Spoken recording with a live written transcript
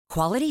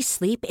Quality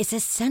sleep is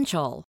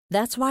essential.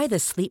 That's why the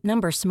Sleep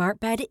Number Smart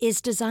Bed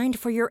is designed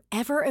for your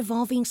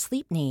ever-evolving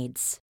sleep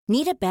needs.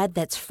 Need a bed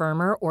that's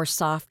firmer or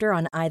softer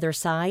on either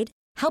side?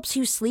 Helps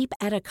you sleep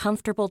at a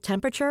comfortable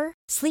temperature?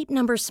 Sleep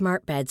Number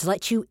Smart Beds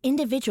let you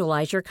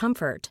individualize your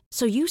comfort,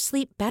 so you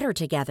sleep better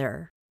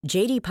together.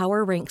 J.D.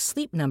 Power ranks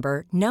Sleep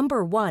Number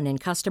number 1 in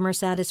customer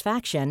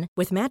satisfaction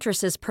with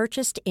mattresses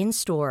purchased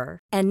in-store.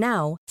 And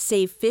now,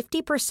 save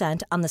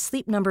 50% on the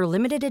Sleep Number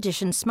Limited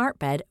Edition Smart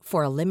Bed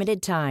for a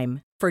limited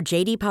time. For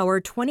J.D. Power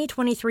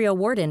 2023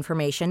 award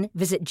information,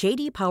 visit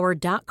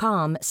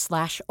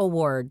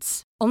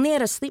jdpower.com/awards. Only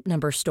at a Sleep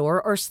Number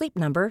store or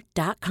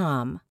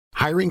sleepnumber.com.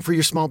 Hiring for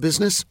your small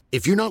business?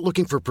 If you're not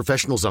looking for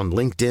professionals on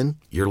LinkedIn,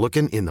 you're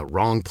looking in the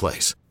wrong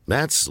place.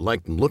 That's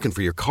like looking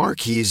for your car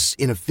keys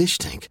in a fish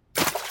tank.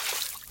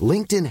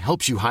 LinkedIn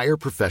helps you hire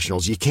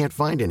professionals you can't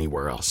find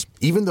anywhere else,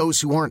 even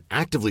those who aren't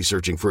actively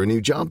searching for a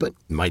new job but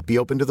might be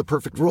open to the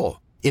perfect role.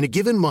 In a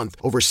given month,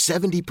 over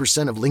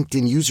 70% of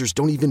LinkedIn users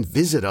don't even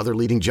visit other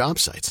leading job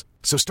sites.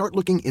 So start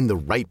looking in the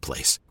right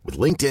place. With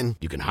LinkedIn,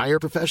 you can hire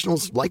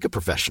professionals like a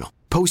professional.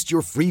 Post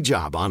your free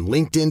job on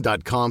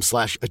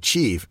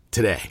linkedin.com/achieve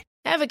today.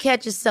 Ever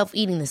catch yourself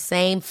eating the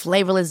same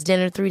flavorless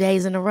dinner 3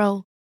 days in a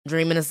row?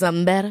 Dreaming of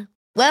something better?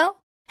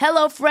 Well,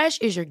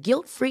 HelloFresh is your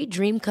guilt-free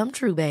dream come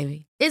true,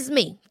 baby. It's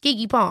me,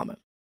 Keke Palmer.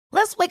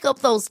 Let's wake up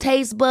those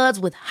taste buds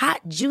with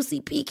hot,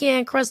 juicy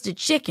pecan-crusted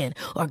chicken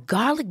or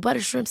garlic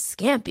butter shrimp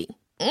scampi.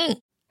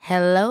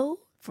 Hello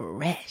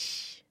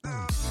Fresh.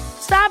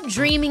 Stop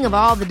dreaming of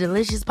all the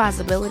delicious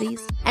possibilities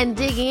and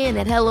dig in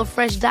at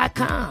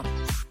HelloFresh.com.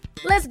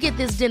 Let's get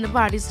this dinner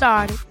party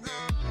started.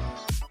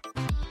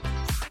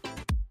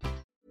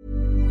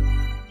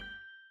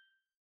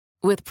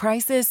 With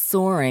prices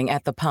soaring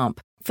at the pump,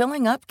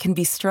 filling up can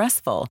be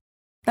stressful.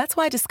 That's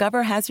why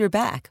Discover has your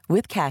back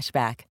with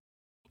cashback.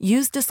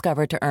 Use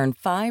Discover to earn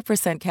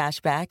 5% cash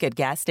back at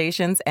gas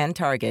stations and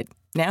Target,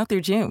 now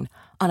through June,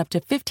 on up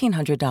to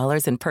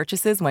 $1,500 in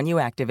purchases when you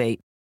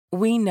activate.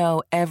 We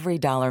know every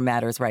dollar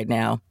matters right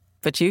now,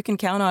 but you can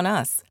count on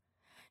us.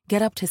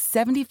 Get up to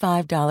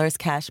 $75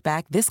 cash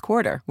back this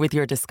quarter with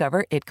your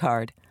Discover It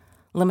card.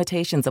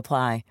 Limitations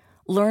apply.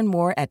 Learn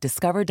more at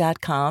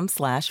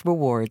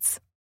discover.com/rewards.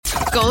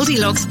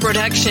 Goldilocks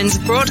Productions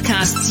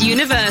broadcasts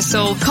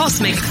universal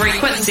cosmic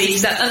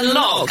frequencies that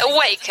unlock,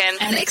 awaken,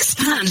 and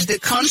expand the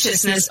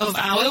consciousness of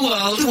our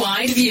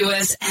worldwide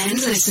viewers and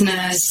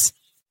listeners.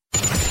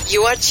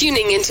 You are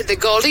tuning into the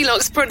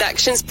Goldilocks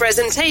Productions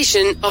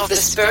presentation of the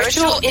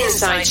Spiritual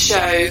Insight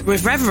Show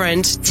with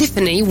Reverend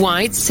Tiffany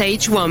White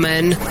Sage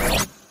Woman.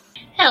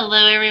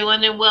 Hello,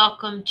 everyone, and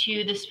welcome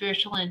to the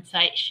Spiritual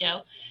Insight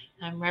Show.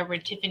 I'm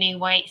Reverend Tiffany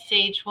White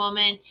Sage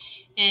Woman,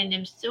 and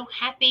I'm so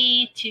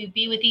happy to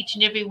be with each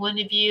and every one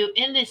of you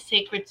in this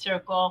sacred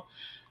circle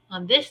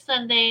on this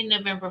Sunday,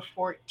 November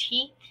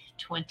 14th,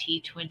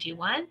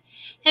 2021.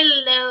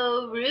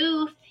 Hello,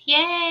 Ruth.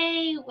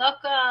 Yay,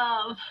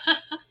 welcome.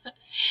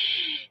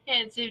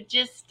 And so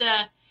just,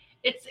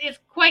 it's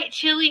quite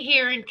chilly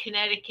here in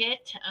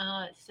Connecticut.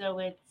 So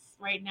it's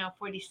right now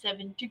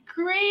 47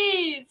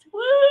 degrees.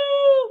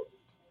 Woo!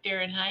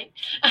 Fahrenheit.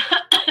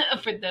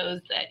 For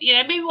those that,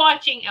 maybe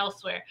watching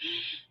elsewhere.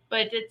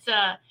 But it's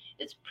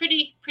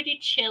pretty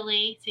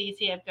chilly. So you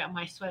see I've got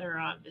my sweater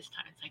on this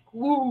time. It's like,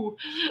 woo.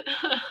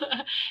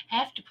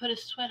 Have to put a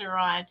sweater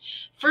on.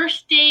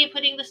 First day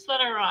putting the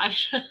sweater on.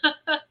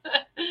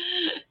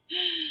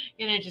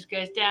 It just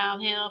goes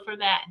downhill from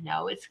that.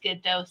 No, it's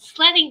good though.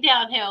 Sledding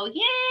downhill.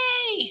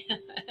 Yay!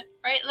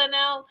 Right,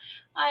 Linnell?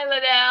 Hi,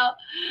 Linnell.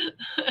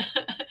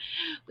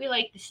 We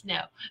like the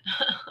snow.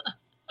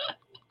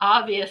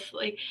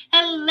 Obviously.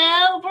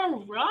 Hello,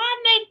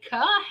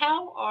 Veronica.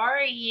 How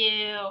are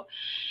you?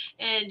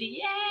 And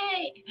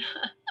yay.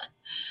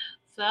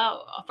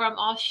 So, from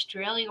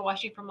Australia,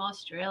 watching from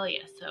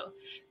Australia. So,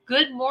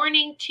 good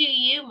morning to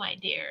you, my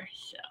dear.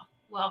 So,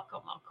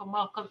 welcome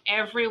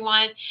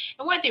everyone.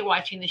 And whether you're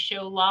watching the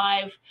show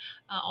live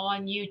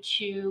on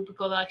YouTube,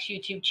 Goldilocks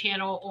YouTube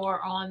channel,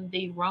 or on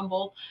the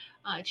Rumble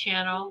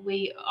channel,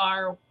 we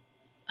are.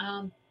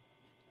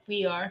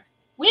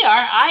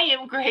 I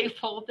am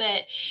grateful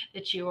that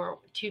you are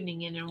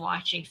tuning in and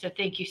watching. So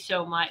thank you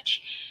so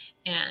much.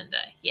 And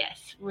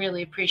yes,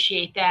 really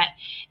appreciate that.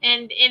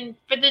 And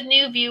for the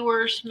new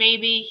viewers,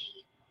 maybe,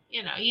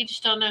 you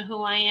just don't know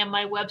who I am.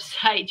 My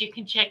website, you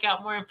can check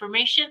out more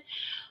information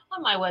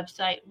on my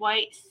website,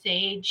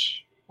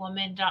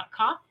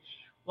 whitesagewoman.com.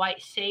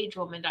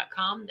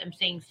 whitesagewoman.com. I'm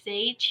saying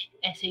sage,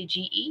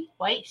 S-A-G-E,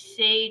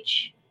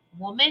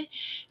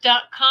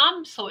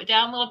 whitesagewoman.com. Slow it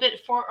down a little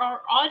bit for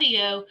our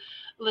audio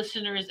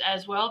listeners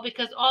as well,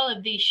 because all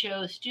of these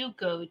shows do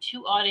go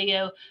to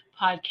audio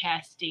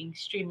podcasting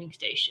streaming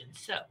stations.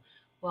 So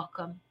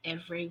welcome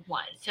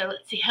everyone. So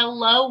let's see.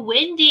 Hello,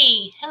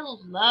 Wendy.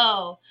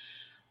 Hello.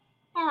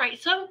 All right.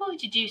 So I'm going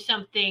to do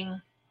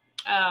something.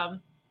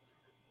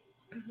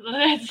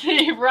 Let's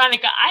see,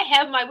 Veronica. I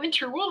have my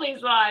winter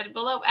woolies on,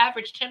 below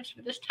average temps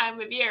for this time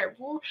of year.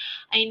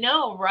 I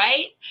know,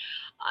 right?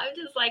 I'm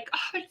just like, oh,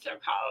 it's so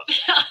cold.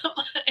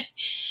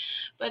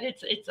 But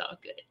it's all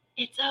good.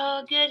 It's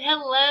all good.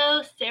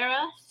 Hello,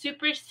 Sarah.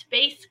 Super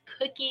Space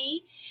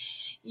Cookie.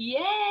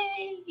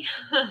 Yay.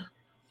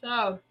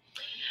 So,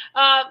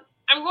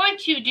 I'm going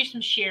to do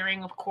some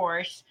sharing, of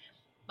course.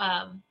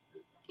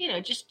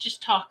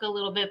 Just talk a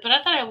little bit, but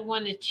I thought I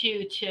wanted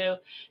to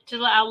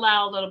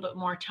allow a little bit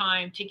more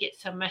time to get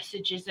some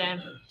messages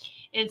in.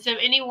 And so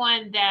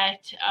anyone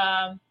that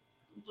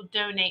will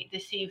donate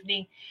this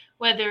evening,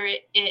 whether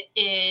it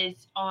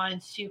is on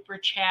Super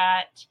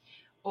Chat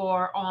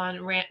or on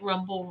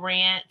Rumble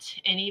Rant,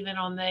 and even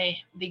on the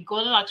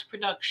Goldilocks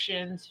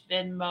Productions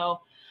Venmo,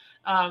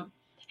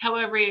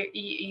 however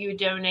you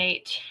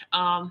donate,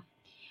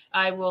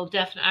 I will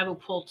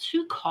pull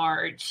 2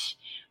 cards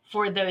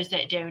for those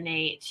that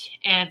donate,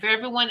 and for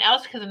everyone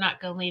else, because I'm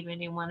not going to leave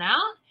anyone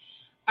out.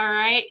 All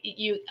right,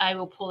 I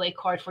will pull a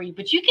card for you,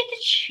 but you get to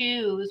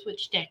choose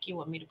which deck you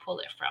want me to pull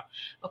it from.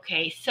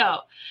 Okay,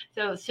 so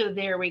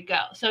there we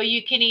go. So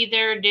you can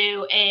either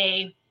do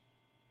a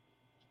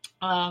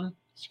super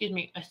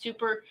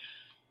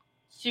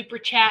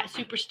chat,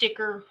 super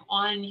sticker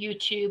on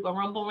YouTube, a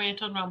Rumble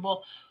Rant on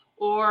Rumble,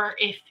 or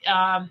if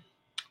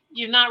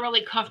you're not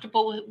really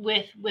comfortable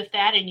with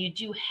that and you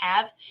do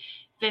have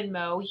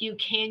Venmo, you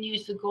can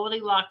use the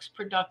Goldilocks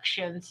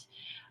Productions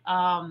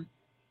Venmo.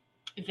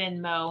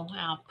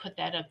 I'll put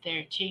that up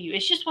there to you.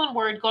 It's just one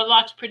word,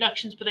 Goldilocks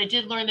Productions, but I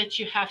did learn that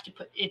you have to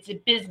it's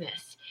a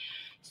business.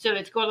 So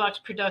it's Goldilocks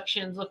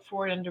Productions. Look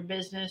for it under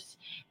business.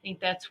 I think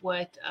that's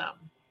what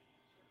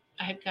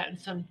I have gotten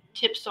some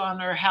tips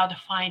on, or how to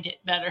find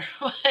it better.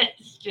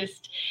 It's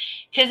just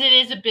because it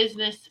is a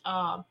business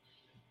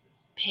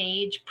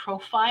page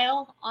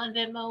profile on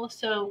Venmo.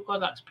 So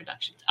Goldilocks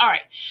Productions. All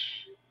right.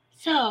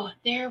 So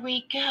there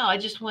we go. I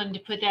just wanted to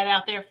put that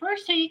out there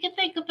first so you can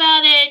think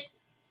about it.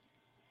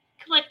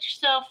 Collect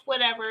yourself,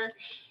 whatever.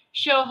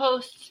 Show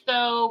hosts,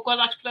 though,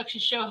 Goldilocks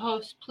Productions show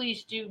hosts,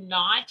 please do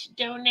not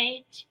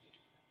donate.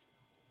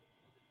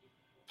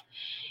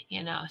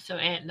 And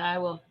I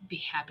will be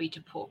happy to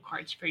pull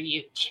cards for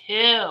you,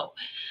 too.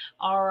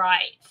 All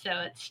right. So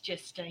it's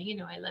just,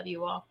 I love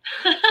you all.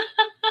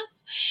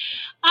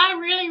 I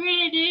really,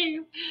 really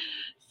do.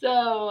 So,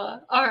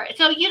 all right.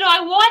 So, I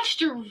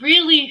watched a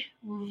really,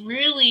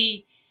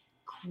 really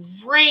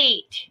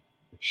great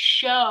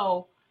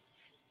show,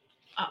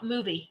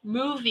 movie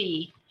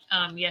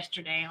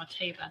yesterday. I'll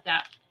tell you about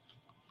that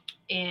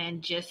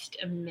in just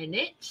a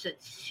minute.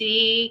 Let's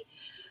see.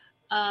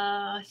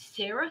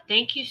 Sarah,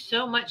 thank you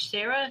so much,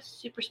 Sarah,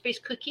 Super Space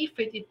Cookie,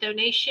 for the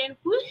donation.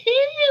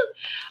 Woohoo!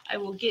 I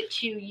will get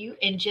to you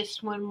in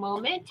just one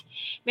moment.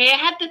 May I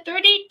have the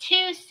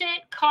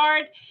 32-cent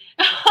card?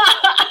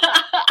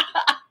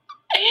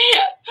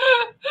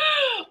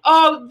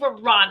 Oh,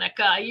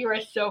 Veronica, you are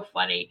so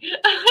funny.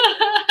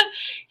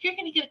 You're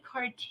going to get a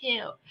card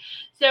too.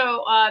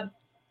 So,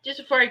 just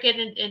before I get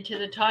into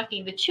the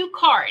talking, the 2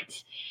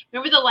 cards.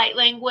 Remember the light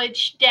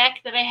language deck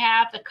that I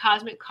have, the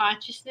Cosmic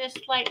Consciousness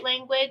light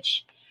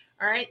language?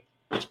 All right.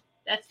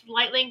 That's the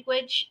light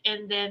language.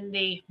 And then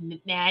the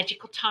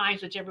Magical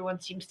Times, which everyone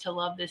seems to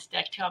love this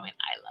deck too. I mean,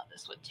 I love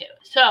this one too.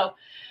 So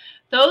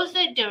those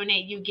that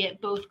donate, you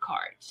get both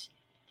cards.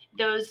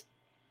 Those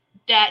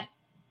that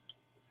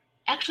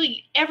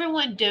actually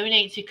everyone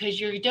donates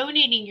because you're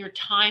donating your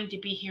time to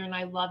be here, and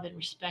I love and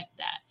respect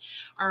that.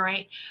 All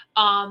right.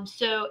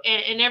 So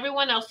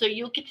everyone else, so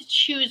you'll get to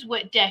choose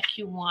what deck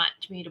you want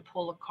me to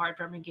pull a card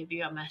from and give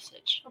you a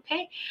message.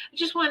 Okay. I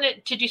just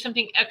wanted to do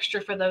something extra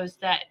for those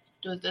that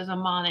there's a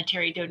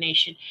monetary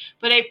donation,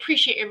 but I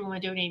appreciate everyone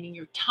donating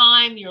your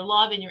time, your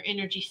love, and your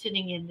energy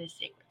sitting in this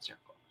sacred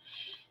circle.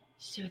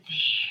 So there.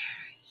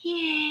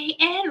 Yay.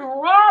 And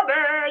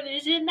Robin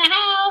is in the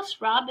house.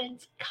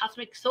 Robin's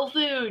Cosmic Soul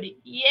Food.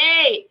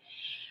 Yay.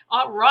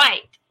 All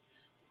right.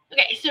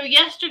 Okay. So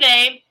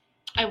yesterday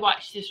I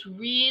watched this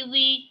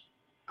really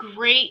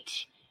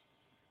great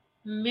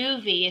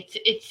movie.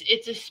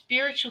 It's a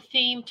spiritual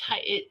theme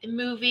type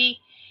movie.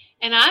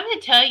 And I'm going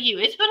to tell you,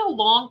 it's been a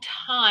long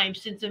time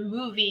since a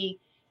movie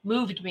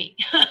moved me.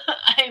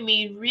 I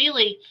mean,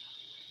 really,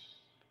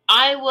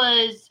 I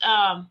was,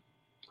 oh,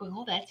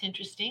 that's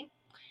interesting.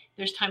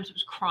 There's times it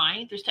was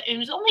crying. It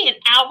was only an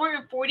hour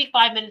and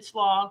 45 minutes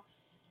long.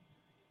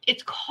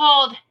 It's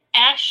called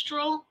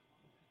Astral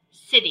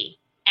City.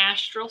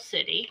 Astral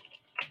City.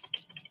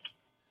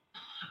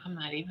 I'm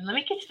not even, let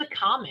me get to the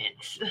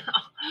comments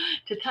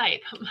to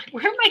type. I'm like,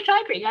 where am I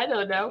typing? I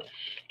don't know.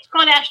 It's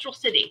called Astral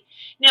City.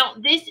 Now,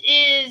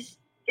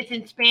 it's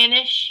in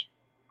Spanish,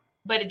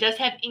 but it does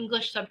have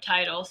English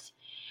subtitles.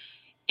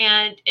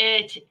 And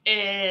it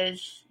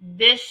is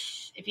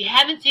this, if you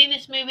haven't seen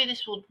this movie,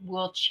 this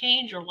will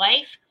change your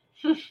life.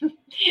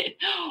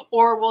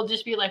 Or we'll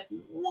just be like,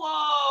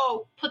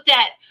 whoa, put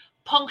that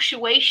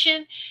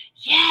punctuation.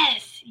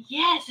 Yes,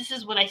 this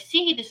is what I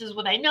see. This is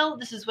what I know.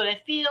 This is what I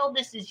feel.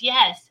 This is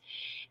yes.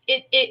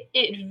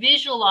 It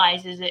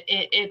visualizes it.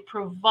 It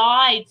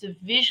provides a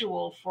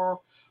visual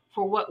for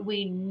what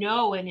we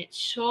know, and it's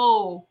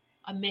so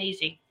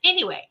amazing.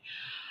 Anyway,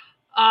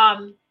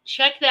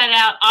 check that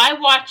out. I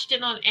watched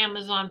it on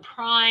Amazon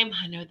Prime.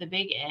 I know, the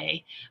big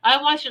A.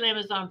 I watched it on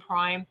Amazon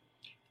Prime.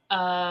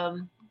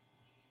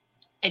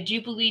 I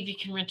do believe you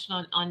can rent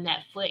it on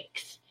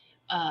Netflix.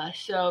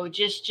 So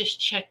just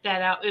check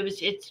that out. It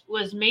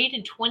was made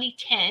in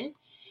 2010,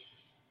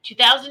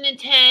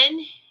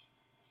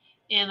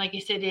 and like I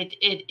said, it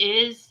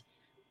is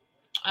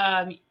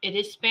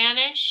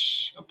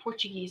Spanish or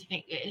Portuguese, I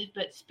think,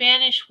 but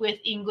Spanish with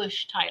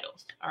English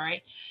titles. All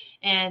right,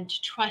 and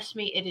trust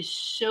me, it is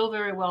so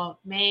very well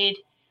made.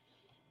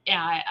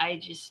 Yeah, I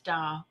just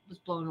was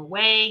blown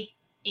away,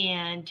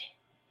 and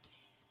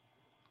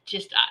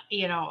just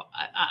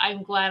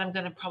I'm glad I'm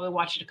going to probably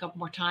watch it a couple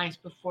more times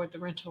before the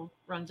rental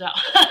runs out,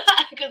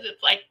 because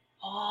it's like,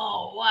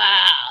 oh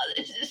wow,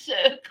 this is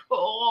so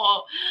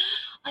cool.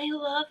 I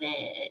love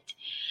it.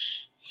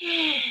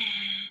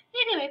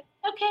 Anyway,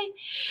 okay,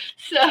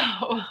 so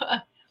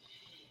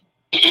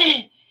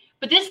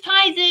but this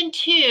ties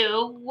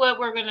into what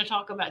we're going to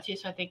talk about too,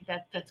 so I think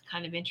that's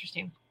kind of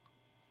interesting.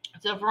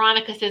 So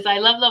Veronica says, I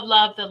love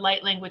the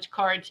light language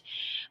cards.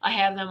 I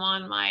have them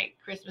on my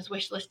Christmas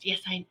wish list.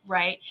 Yes,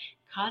 right.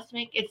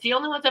 Cosmic. It's the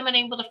only ones I've been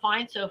able to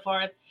find so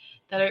far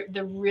that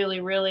really,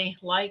 really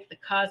like the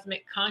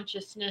Cosmic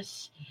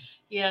Consciousness,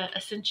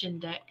 Ascension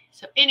deck.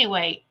 So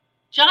anyway,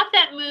 jot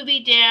that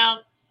movie down.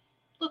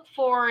 Look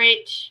for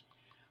it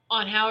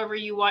on however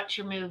you watch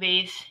your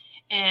movies.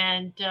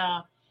 And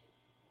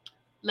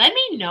let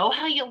me know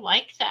how you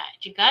like that.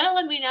 You got to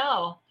let me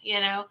know,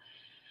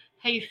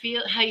 how you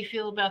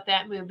feel about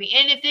that movie.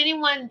 And if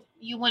anyone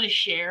you want to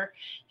share,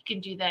 you can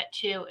do that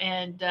too.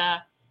 And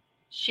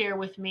share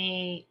with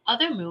me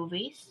other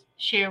movies.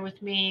 Share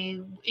with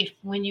me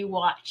when you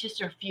watch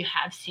this or if you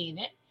have seen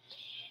it.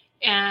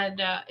 And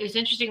it was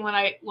interesting when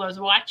I was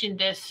watching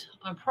this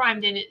on Prime,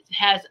 then it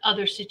has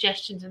other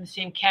suggestions in the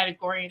same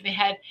category. And they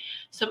had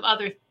some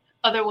other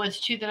ones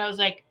too that I was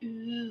like,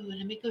 ooh,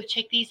 let me go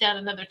check these out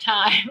another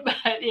time. But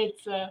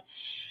it's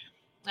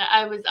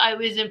I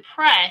was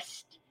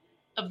impressed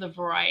of the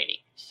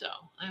variety. So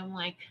I'm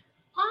like,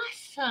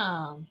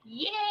 awesome.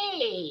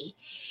 Yay.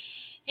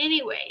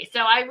 Anyway, so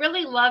I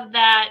really love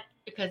that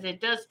because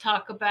it does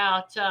talk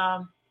about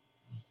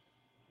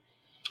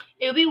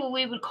it would be what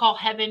we would call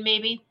heaven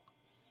maybe.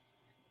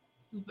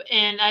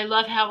 And I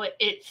love how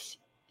it's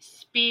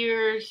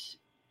spheres,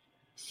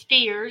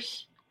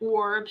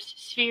 orbs,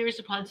 spheres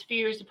upon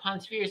spheres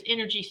upon spheres,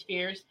 energy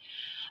spheres.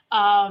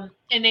 And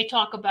they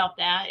talk about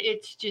that.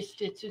 It's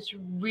just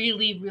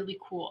really, really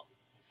cool.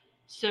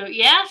 So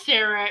yeah,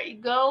 Sarah,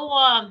 go.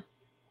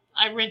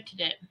 I rented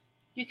it.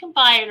 You can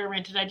buy it or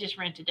rent it. I just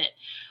rented it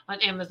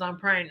on Amazon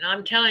Prime. And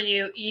I'm telling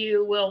you,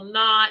 you will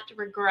not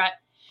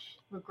regret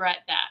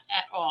that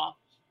at all.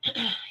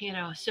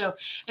 So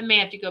I may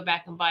have to go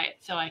back and buy it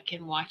so I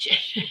can watch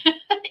it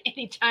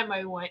anytime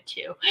I want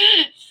to.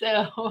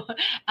 So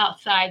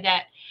outside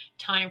that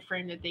time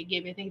frame that they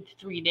give, I think it's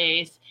 3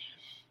 days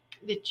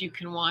that you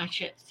can watch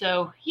it.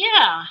 So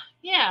yeah,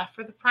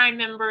 for the Prime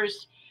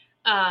members,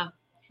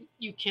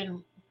 you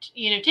can,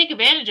 take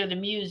advantage of the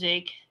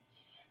music,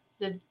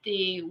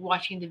 the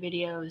watching the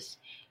videos,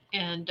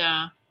 and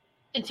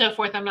so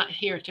forth. I'm not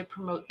here to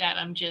promote that.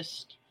 I'm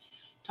just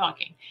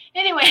talking.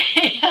 Anyway,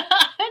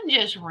 I'm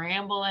just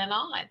rambling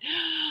on.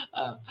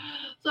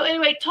 So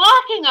anyway,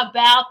 talking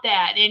about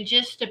that and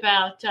just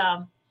about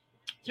some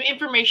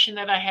information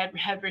that I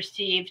had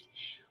received,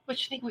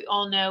 which I think we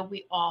all know,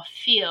 we all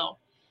feel.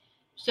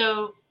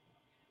 So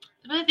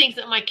some of the things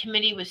that my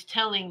committee was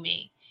telling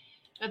me,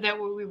 that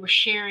we were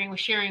sharing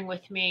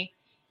with me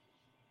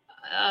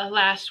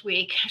last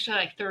week, actually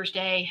like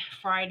Thursday,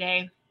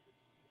 Friday,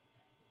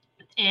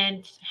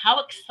 and how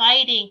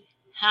exciting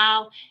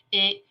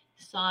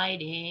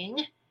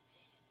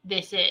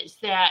this is,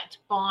 that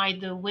by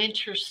the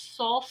winter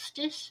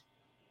solstice,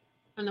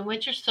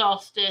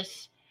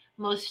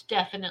 most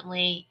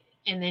definitely,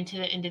 and then to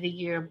the end of the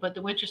year, but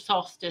the winter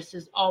solstice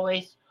is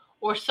always,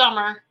 or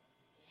summer,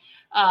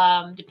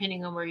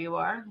 depending on where you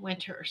are,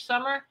 winter or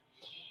summer,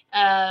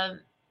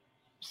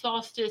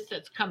 solstice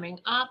that's coming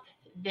up,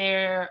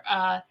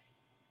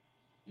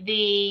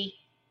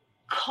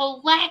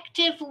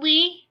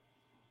 collectively,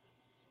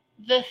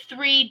 the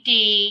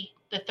 3D,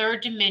 the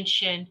third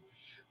dimension,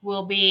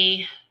 will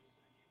be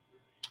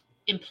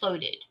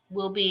imploded,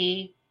 will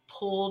be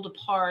pulled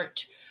apart,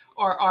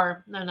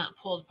 not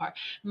pulled apart,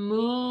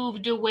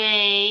 moved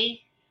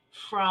away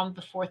from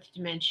the fourth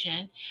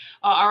dimension.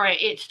 All right,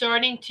 it's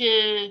starting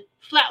to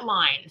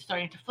flatline. It's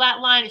starting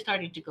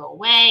to go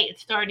away.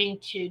 It's starting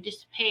to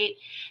dissipate,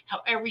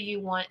 however you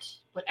want,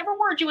 whatever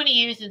word you want to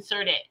use,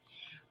 insert it.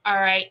 All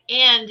right,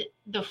 and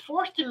the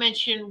fourth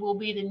dimension will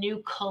be the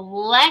new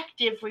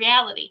collective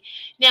reality.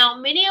 Now,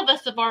 many of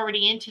us have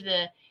already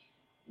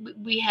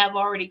have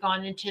already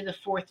gone into the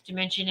fourth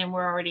dimension, and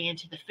we're already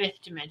into the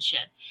fifth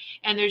dimension.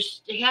 And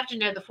you have to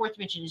know the fourth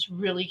dimension is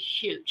really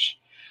huge.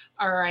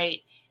 All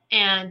right.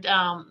 And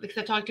because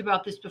I talked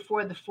about this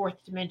before, the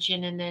fourth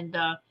dimension, and then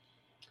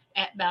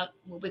about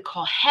what we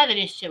call heaven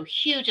is so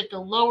huge that the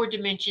lower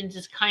dimensions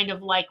is kind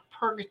of like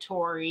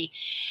purgatory.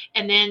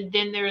 And then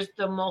there's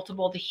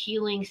the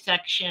healing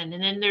section.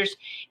 And then there's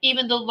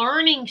even the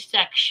learning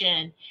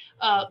section.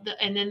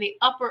 And then the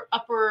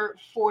upper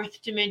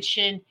fourth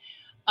dimension,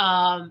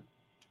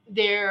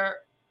 there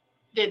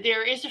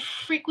is a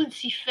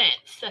frequency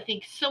fence, I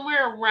think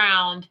somewhere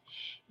around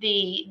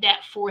that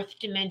fourth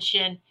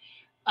dimension,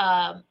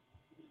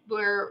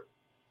 where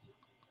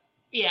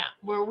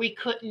we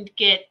couldn't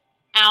get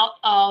out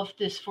of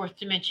this fourth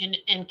dimension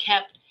and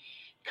kept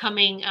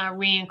coming,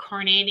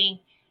 reincarnating.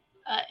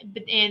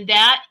 And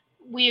that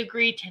we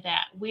agreed to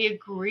that. We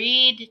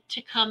agreed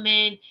to come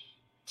in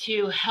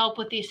to help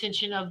with the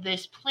ascension of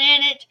this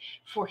planet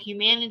for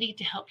humanity,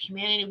 to help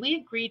humanity. We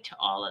agreed to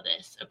all of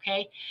this,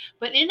 okay?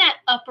 But in that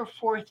upper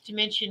fourth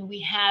dimension,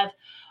 we have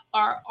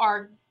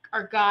our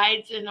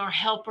guides and our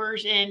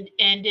helpers, and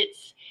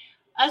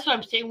that's what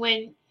I'm saying.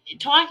 When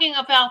talking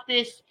about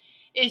this,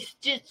 it's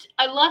just,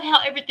 I love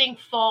how everything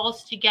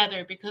falls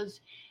together,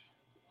 because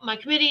my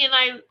committee and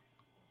I,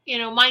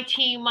 my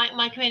team,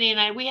 my committee and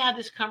I, we had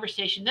this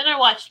conversation. Then I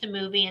watched the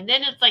movie, and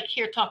then it's like,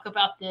 here, talk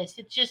about this.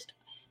 It's just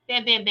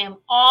bam, bam, bam,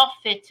 all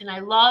fits. And I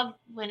love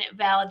when it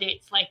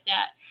validates like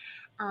that.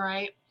 All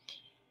right.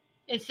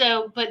 And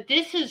so, but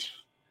this is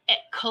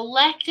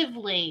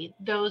collectively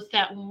those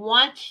that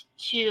want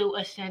to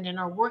ascend and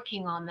are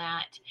working on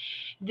that.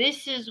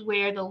 This is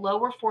where the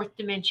lower fourth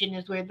dimension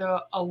is where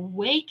the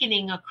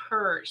awakening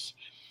occurs.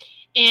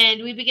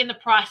 And we begin the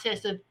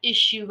process of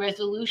issue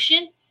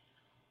resolution.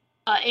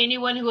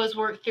 Anyone who has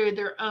worked through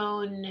their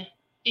own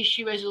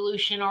issue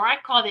resolution, or I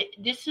call it,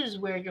 this is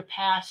where your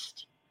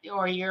past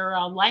or your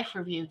life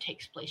review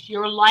takes place.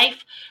 Your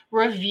life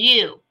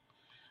review.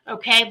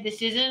 Okay,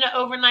 this isn't an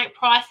overnight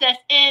process,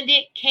 and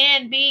it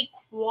can be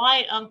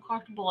quite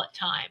uncomfortable at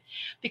times,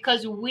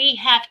 because we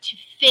have to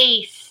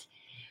face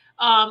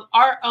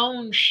our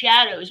own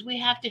shadows. We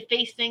have to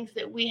face things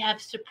that we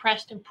have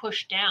suppressed and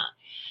pushed down.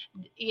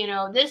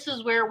 This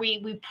is where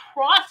we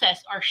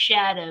process our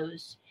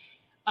shadows.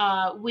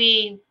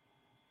 We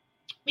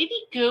maybe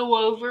go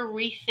over,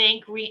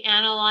 rethink,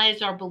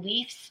 reanalyze our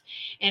beliefs,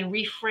 and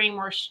reframe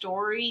our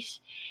stories.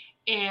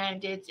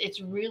 And it's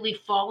really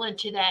fall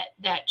into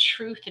that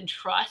truth and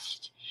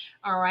trust.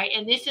 All right.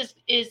 And this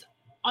is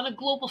on a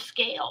global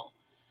scale.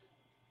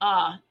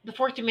 The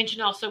fourth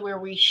dimension also where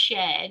we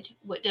shed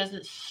what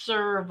doesn't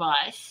serve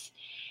us,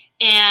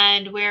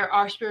 and where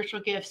our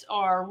spiritual gifts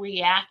are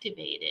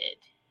reactivated.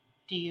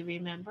 Do you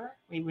remember?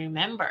 We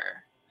remember.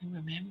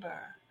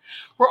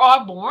 We're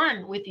all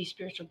born with these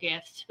spiritual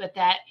gifts, but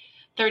that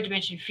third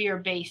dimension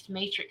fear-based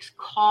matrix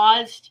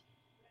caused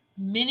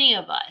many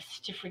of us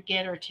to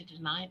forget or to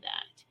deny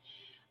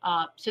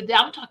that. So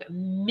I'm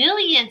talking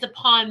millions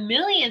upon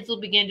millions will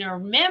begin to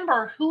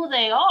remember who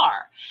they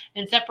are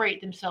and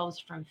separate themselves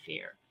from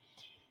fear.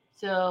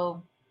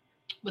 So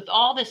with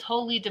all this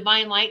holy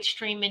divine light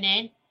streaming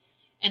in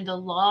and the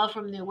love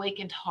from the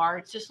awakened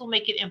hearts, this will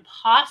make it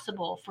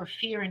impossible for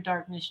fear and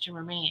darkness to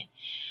remain.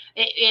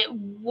 It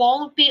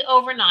won't be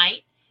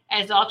overnight,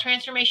 as all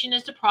transformation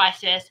is a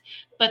process,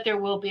 but there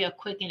will be a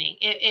quickening.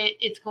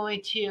 It's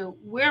going to,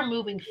 we're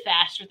moving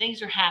faster.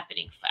 Things are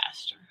happening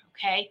faster.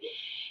 Okay.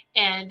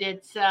 And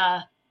it's,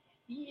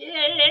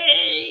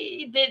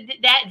 yay,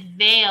 that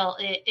veil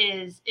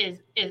is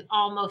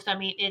almost,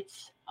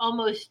 it's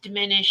almost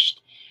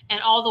diminished,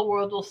 and all the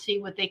world will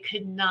see what they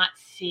could not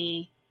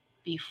see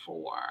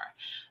before.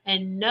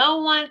 And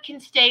no one can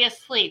stay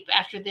asleep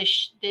after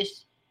this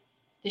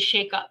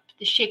shake up,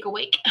 the shake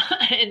awake,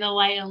 and the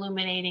light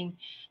illuminating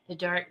the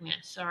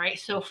darkness. All right.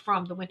 So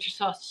from the winter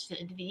solstice to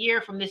the end of the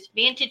year, from this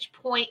vantage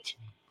point,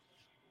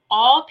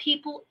 all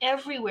people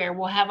everywhere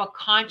will have a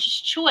conscious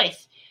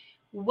choice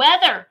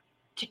whether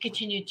to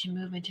continue to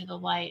move into the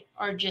light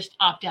or just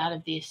opt out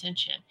of the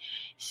ascension.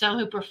 Some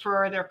who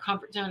prefer their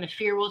comfort zone of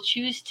fear will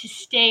choose to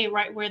stay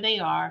right where they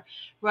are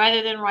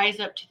rather than rise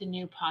up to the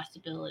new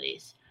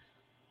possibilities.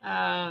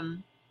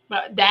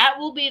 But that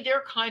will be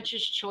their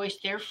conscious choice,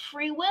 their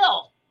free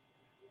will.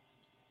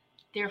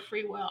 Their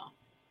free will.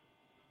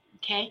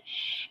 Okay.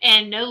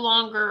 And no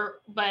longer,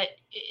 but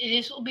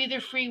this will be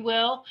their free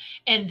will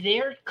and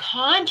their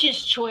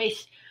conscious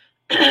choice,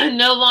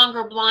 no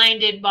longer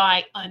blinded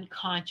by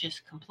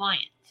unconscious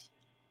compliance.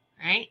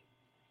 Right.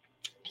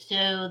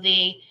 So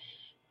the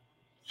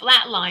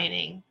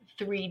flatlining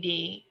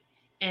 3D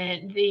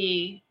and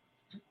the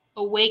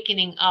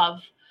awakening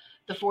of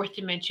the fourth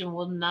dimension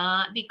will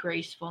not be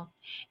graceful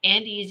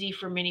and easy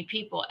for many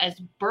people, as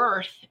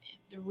birth,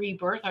 the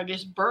rebirth, or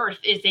just birth,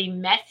 is a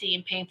messy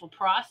and painful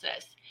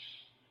process.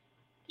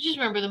 Just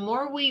remember, the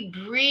more we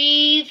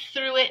breathe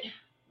through it,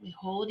 we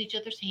hold each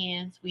other's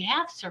hands, we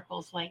have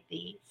circles like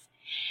these,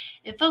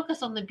 and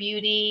focus on the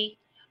beauty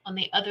on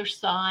the other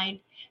side,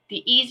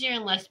 the easier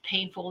and less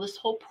painful this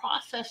whole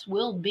process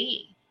will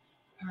be.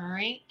 All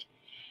right.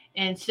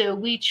 And so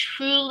we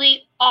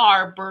truly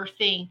are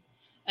birthing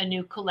a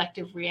new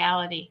collective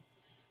reality.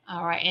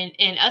 All right.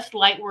 And us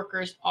light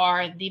workers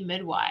are the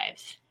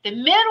midwives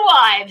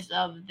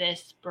of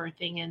this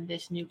birthing and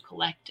this new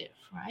collective,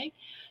 right?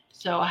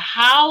 So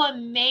how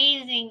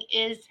amazing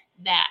is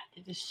that?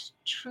 It is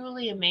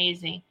truly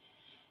amazing.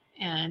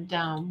 And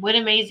what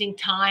amazing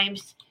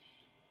times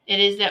it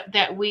is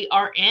that we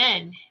are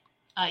in.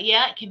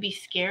 Yeah, it can be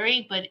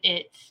scary, but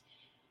it's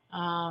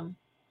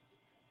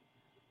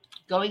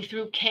going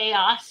through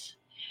chaos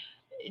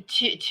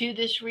to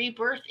this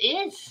rebirth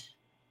is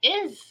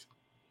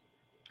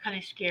kind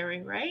of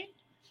scary, right?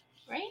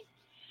 Right?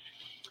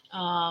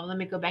 Let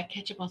me go back,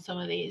 catch up on some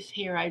of these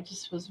here. I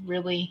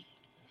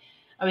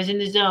was in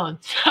the zone.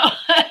 So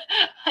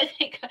I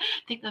think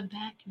I'm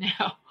back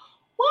now.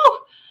 Woo!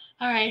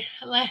 All right,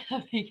 let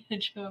me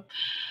catch up.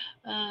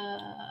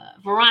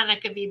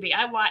 Veronica VB.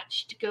 I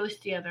watched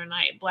Ghost the other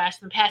night, Blast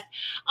from the Past.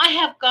 I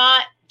have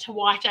got to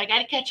watch. I got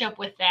to catch up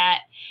with that,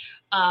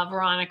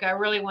 Veronica. I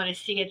really want to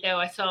see it, though.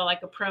 I saw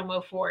like a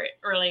promo for it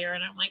earlier,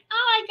 and I'm like,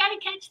 I got to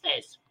catch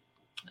this.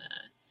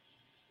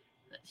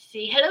 Let's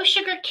see. Hello,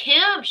 Sugar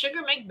Kim,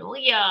 Sugar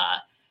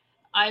Magnolia.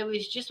 I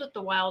was just with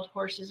the wild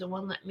horses, and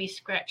one let me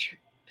scratch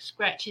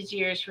his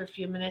ears for a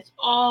few minutes.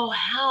 Oh,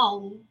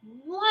 how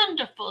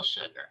wonderful,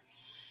 Sugar.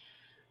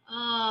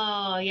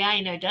 Oh, yeah,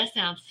 I know. It does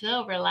sound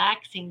so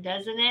relaxing,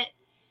 doesn't it?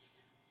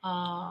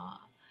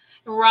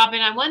 Robin,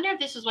 I wonder if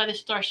this is why the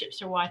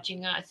starships are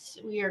watching us.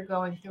 We are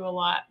going through a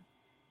lot.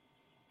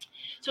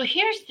 So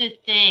here's the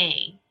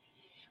thing.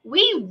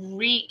 We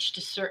reached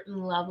a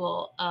certain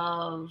level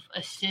of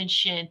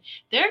ascension.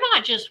 They're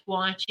not just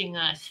watching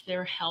us,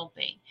 they're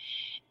helping.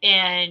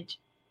 And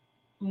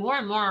more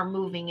are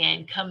moving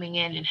in, coming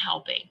in and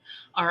helping.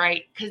 All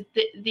right. Because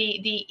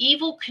the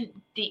evil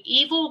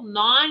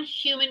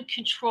non-human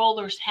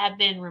controllers have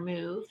been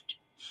removed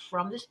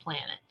from this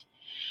planet.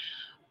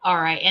 All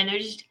right. And they're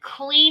just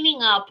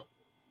cleaning up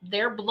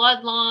their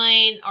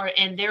bloodline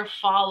and their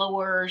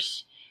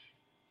followers,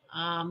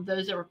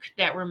 those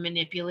that were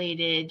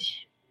manipulated,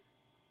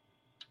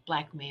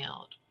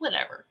 blackmailed,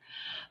 whatever.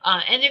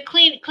 And they're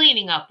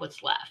cleaning up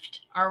what's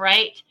left. All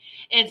right.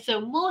 And so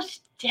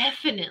most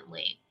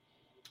definitely,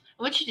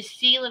 I want you to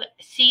see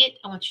it.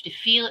 I want you to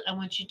feel it. I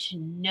want you to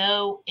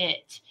know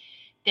it,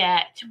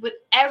 that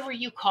whatever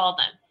you call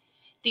them,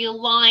 the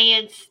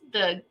Alliance,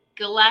 the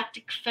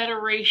Galactic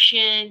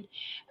Federation,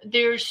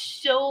 there's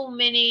so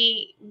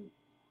many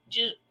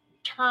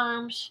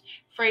terms,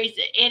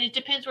 phrases, and it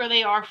depends where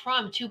they are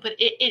from too, but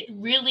it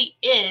really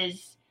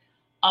is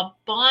a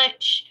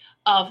bunch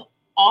of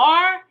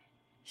our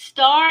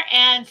star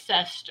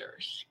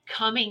ancestors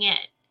coming in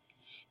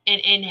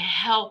and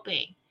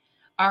helping,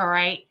 all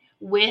right,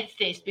 with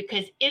this,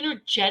 because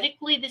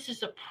energetically this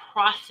is a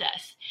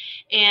process,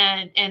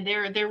 and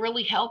they're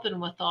really helping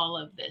with all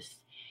of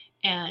this,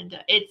 and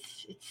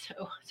it's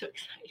so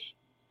exciting.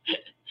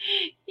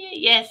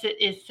 Yes,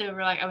 it is so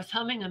relaxing. I was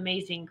humming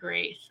Amazing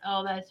Grace.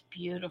 Oh, that's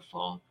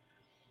beautiful.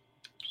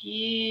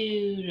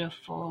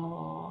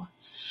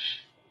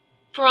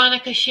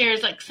 Veronica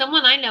shares, like,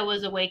 someone I know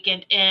was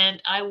awakened and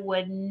I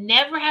would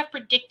never have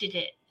predicted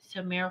it.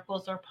 So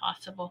miracles are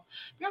possible.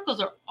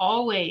 Miracles are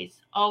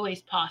always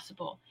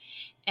possible.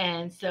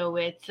 And so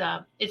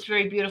it's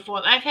very beautiful.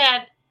 And I've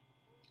had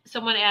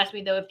someone ask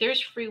me, though, if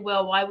there's free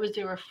will, why was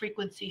there a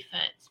frequency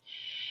fence?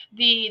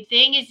 The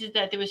thing is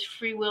that there was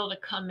free will to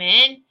come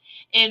in,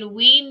 and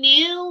we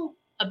knew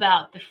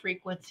about the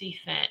frequency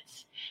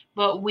fence,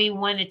 but we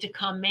wanted to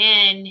come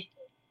in,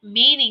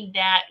 meaning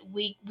that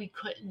we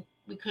couldn't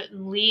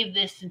leave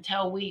this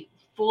until we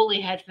fully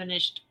had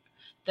finished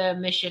the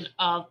mission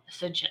of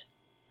ascension.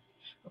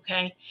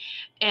 Okay.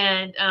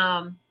 And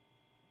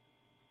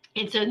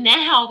so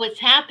now what's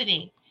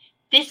happening,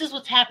 this is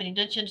what's happening.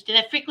 Don't you understand?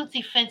 That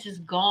frequency fence is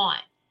gone.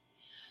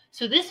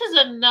 So this is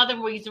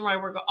another reason why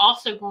we're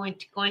also going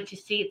to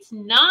see it's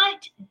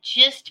not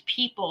just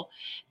people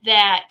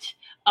that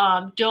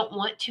don't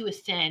want to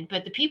ascend,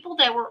 but the people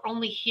that were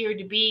only here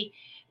to be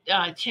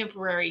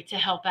temporary, to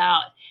help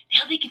out.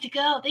 Now they get to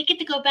go. They get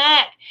to go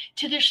back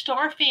to their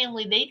star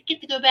family. They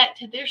get to go back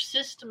to their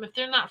system. If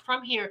they're not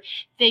from here,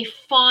 they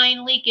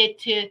finally get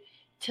to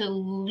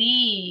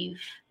leave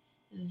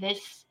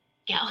this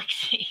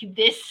galaxy.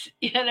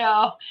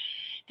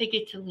 They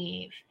get to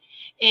leave.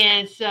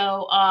 And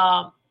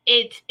so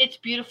it's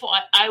beautiful.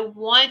 I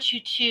want you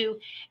to,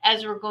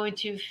 as we're going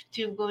to,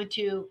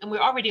 and we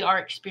already are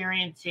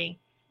experiencing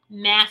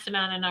mass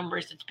amount of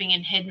numbers that's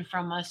being hidden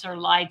from us or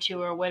lied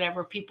to or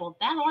whatever, people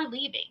that are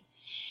leaving.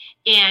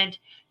 And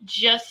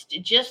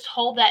just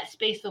hold that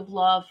space of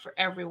love for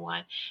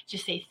everyone.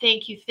 Just say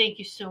thank you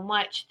so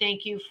much.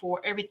 Thank you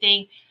for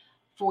everything,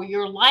 for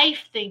your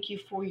life. Thank you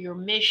for your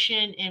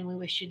mission, and we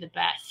wish you the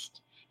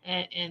best.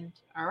 And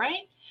all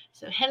right.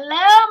 So hello,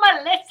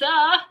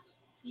 Melissa.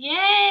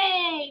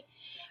 Yay.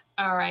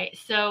 All right.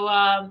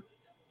 So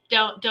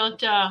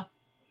don't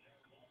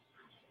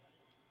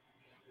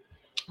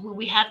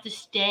we have to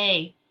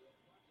stay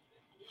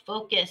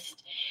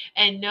focused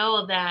and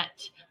know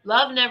that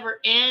love never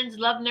ends,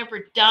 love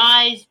never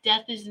dies,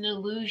 death is an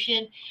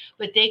illusion,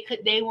 but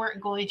they weren't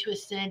going to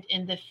ascend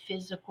in the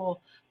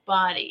physical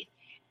body,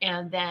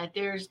 and that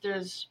there's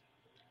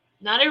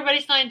not everybody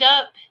signed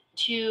up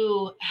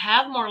to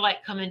have more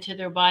light come into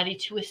their body,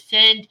 to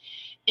ascend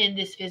in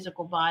this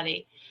physical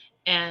body.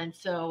 And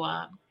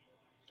so,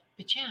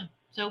 but yeah,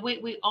 so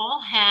we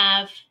all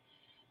have,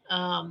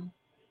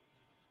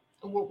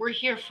 we're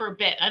here for a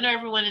bit. I know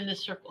everyone in the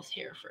circle's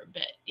here for a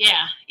bit.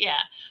 Yeah.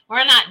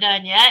 We're not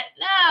done yet.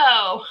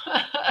 No.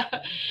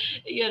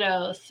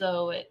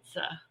 So it's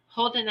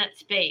holding that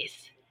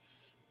space,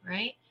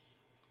 right?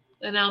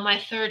 And now my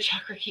third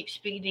chakra keeps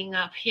speeding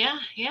up. Yeah,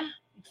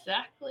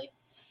 exactly.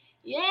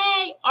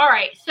 Yay. All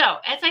right. So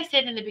as I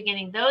said in the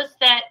beginning, those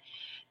that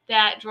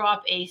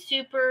drop a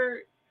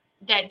super,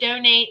 that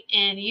donate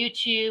in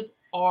YouTube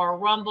or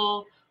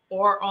Rumble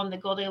or on the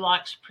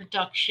Goldilocks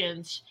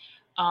Productions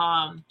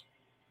Venmo,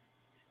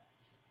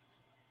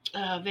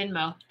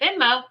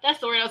 that's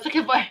the word I was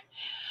looking for.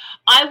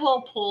 I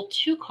will pull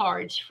 2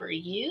 cards for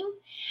you,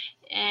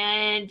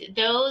 and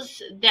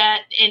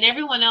and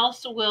everyone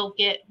else will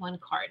get 1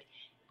 card.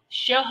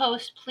 Show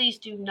host, please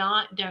do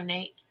not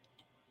donate.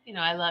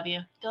 I love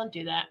you. Don't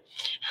do that.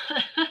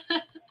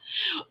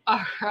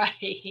 All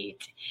right.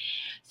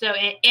 So,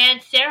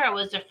 and Sarah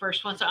was the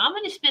first one. So I'm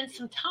going to spend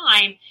some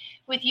time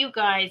with you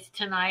guys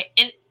tonight.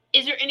 And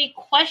is there any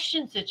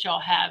questions that y'all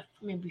have?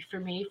 Maybe for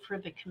me, for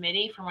the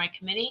committee, for my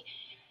committee?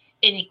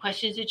 Any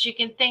questions that you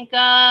can think of?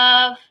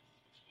 I'm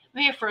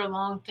here for a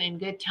long and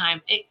good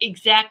time.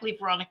 Exactly,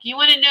 Veronica. You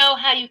want to know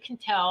how you can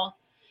tell?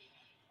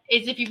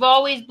 Is if you've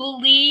always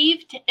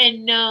believed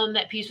and known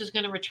that peace was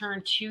going to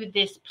return to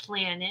this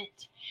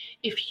planet.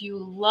 If you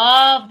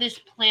love this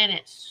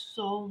planet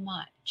so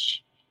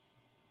much,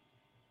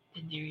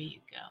 then there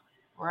you go.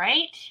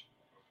 Right?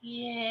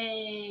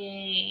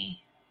 Yay.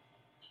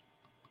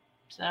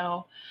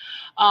 So,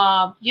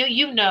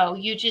 you know.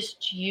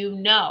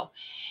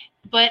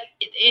 But,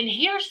 and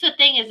here's the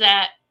thing is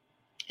that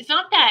it's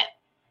not that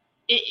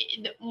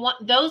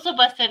those of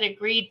us that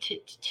agreed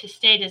to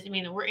stay doesn't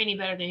mean that we're any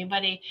better than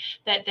anybody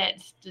that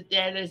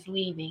is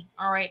leaving.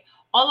 All right.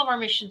 All of our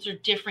missions are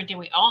different and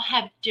we all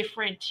have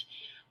different,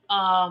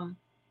 time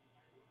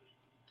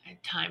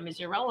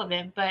is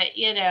irrelevant, but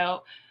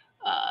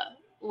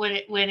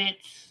when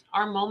it's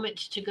our moment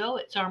to go,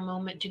 it's our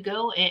moment to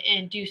go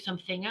and do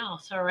something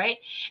else. All right.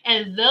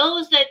 And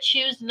those that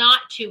choose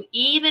not to,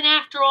 even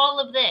after all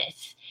of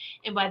this,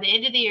 and by the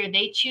end of the year,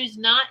 they choose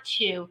not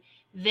to,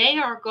 they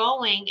are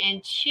going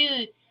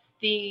into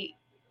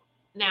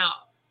now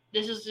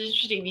this is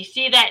interesting. You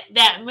see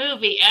that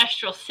movie,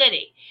 Astral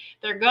City,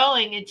 they're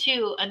going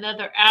into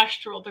another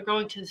they're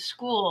going to the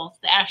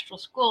astral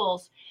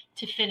schools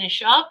to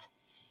finish up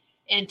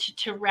and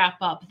to wrap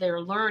up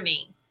their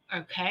learning.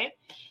 Okay.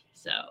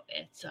 So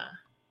it's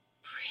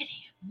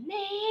pretty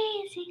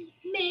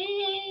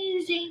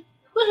amazing.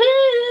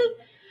 Woohoo!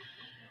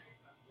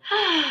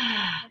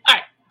 All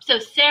right. So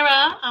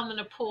Sarah, I'm going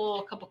to pull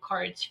a couple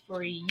cards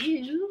for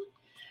you.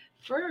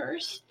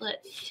 First,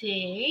 let's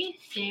see.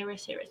 Sarah.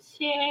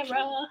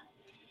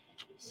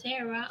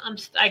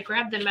 I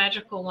grabbed the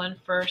magical one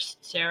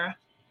first, Sarah.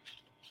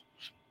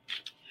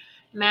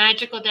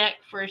 Magical deck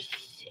for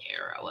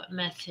Sarah. What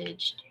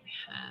message do you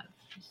have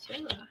for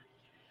Sarah?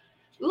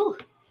 Ooh.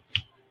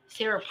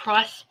 Sarah,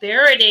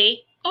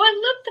 prosperity. Oh, I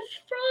love the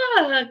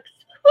frogs.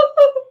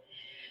 Woo-hoo.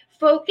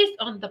 Focus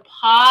on the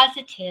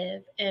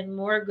positive and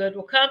more good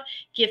will come.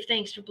 Give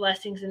thanks for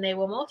blessings and they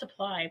will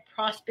multiply.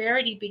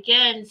 Prosperity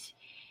begins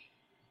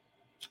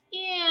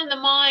in the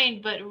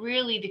mind, but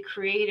really the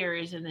creator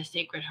is in the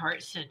Sacred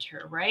Heart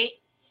Center, right?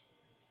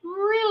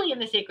 Really in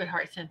the Sacred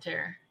Heart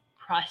Center.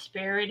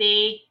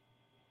 Prosperity.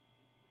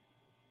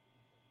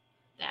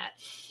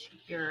 That's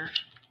your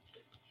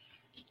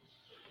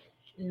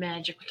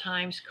magical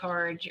times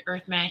card, your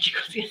earth magic, I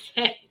was going to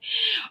say.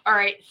 All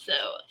right, so,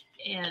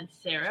 and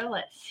Sarah,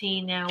 let's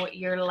see now what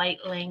your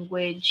light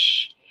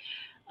language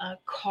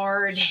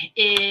card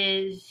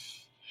is.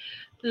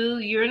 Ooh,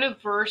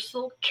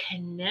 universal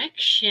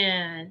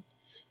connection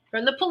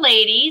from the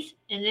Pleiades,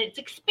 and it's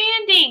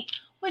expanding,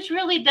 which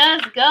really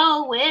does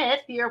go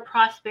with your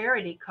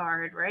prosperity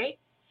card, right?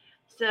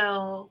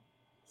 So,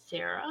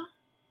 Sarah,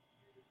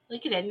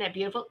 look at that, isn't that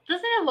beautiful?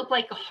 Doesn't it look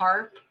like a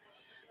harp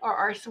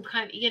or some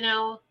kind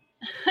of,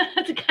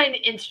 it's a kind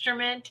of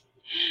instrument?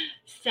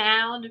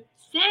 Sound,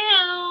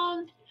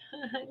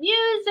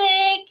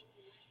 music.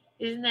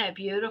 Isn't that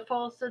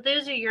beautiful? So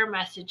those are your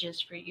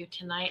messages for you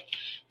tonight,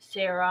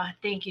 Sarah.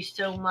 Thank you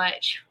so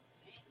much.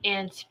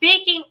 And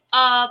speaking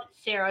of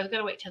Sarah, I was going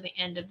to wait till the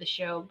end of the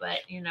show, but,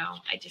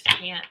 I just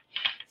can't.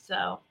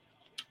 So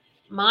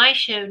my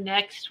show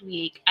next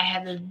week, I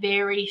have a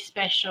very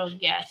special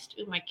guest.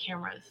 Ooh, my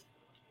camera's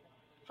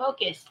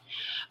focused.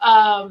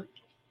 I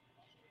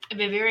have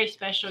a very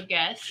special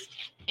guest,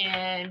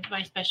 and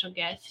my special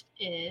guest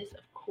is,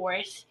 of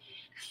course,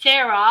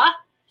 Sarah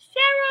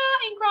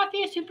and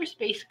Grathia Super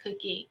Space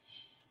Cookie.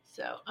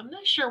 So I'm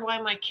not sure why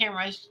my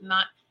camera is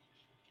not,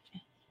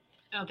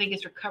 I don't think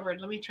it's recovered.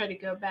 Let me try to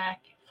go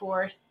back and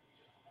forth.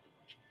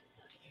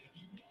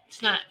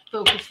 It's not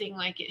focusing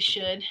like it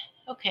should.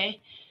 Okay.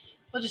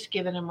 We'll just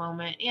give it a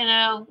moment.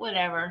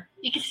 Whatever.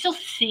 You can still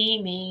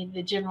see me,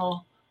 you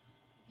can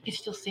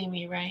still see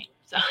me, right?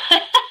 So,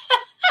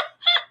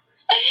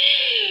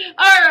 all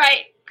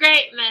right.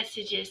 Great message.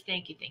 messages.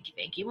 Thank you, thank you,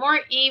 thank you. More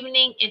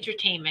evening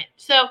entertainment.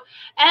 So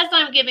as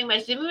I'm giving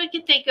messages, if we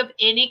can think of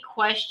any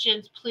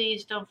questions,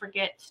 please don't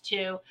forget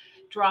to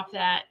drop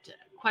that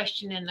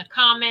question in the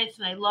comments.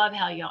 And I love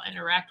how y'all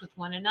interact with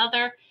one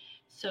another.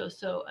 So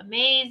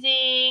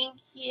amazing.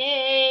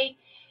 Yay.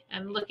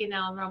 I'm looking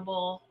now on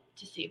Rumble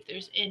to see if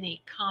there's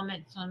any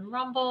comments on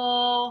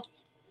Rumble.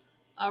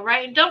 All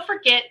right. And don't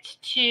forget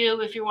to,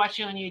 if you're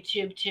watching on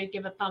YouTube, to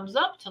give a thumbs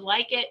up, to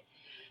like it,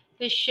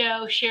 this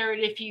show, share it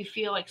if you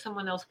feel like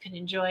someone else could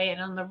enjoy it.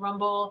 On the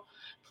Rumble,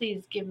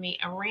 please give me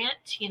a rant,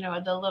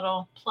 the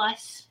little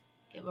plus,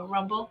 give a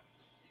Rumble.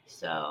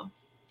 So,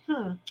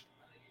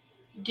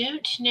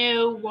 don't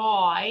know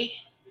why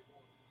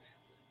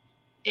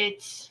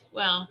it's,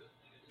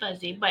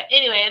 fuzzy. But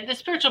anyway, at the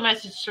Spiritual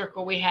Message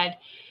Circle, we had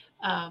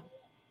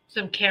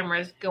some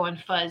cameras going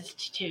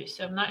fuzzed too.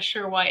 So I'm not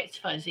sure why it's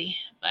fuzzy,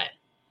 but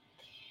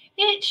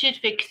it should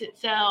fix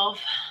itself.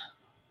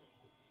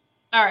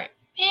 All right.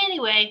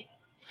 Anyway.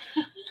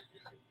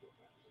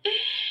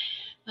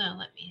 Well,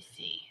 let me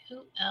see.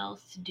 Who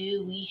else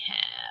do we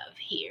have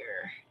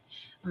here?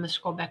 I'm going to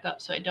scroll back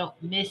up so I don't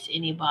miss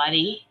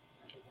anybody.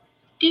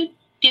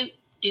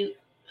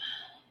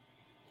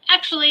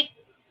 Actually,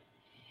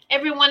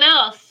 everyone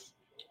else,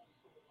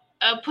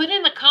 put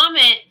in the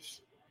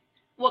comments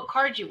what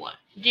card you want.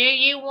 Do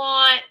you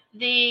want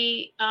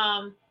the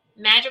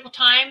Magical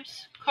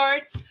Times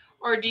card,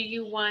 or do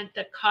you want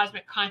the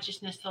Cosmic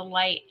Consciousness, the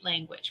light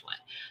language one?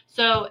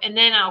 So, and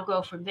then I'll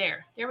go from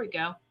there. There we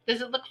go.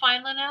 Does it look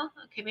fine, Linnell?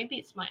 Okay, maybe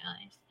it's my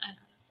eyes. I don't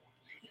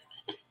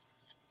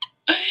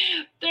know.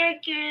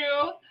 Thank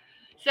you.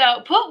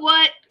 So put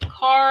what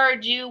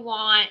card you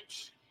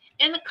want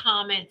in the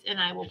comments, and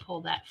I will pull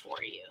that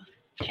for you.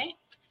 Okay?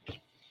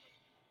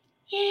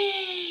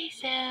 Yay.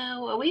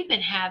 So we've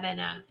been having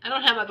I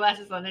don't have my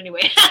glasses on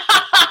anyway.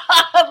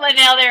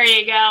 Linnell, there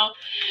you go.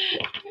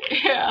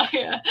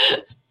 Yeah.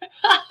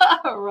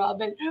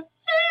 Robin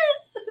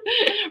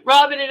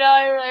and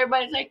I,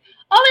 everybody's like,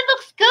 oh, it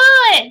looks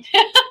good.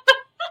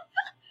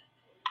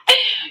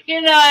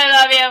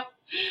 I love you.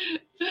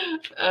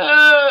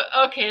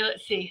 Okay,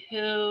 let's see.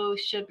 Who?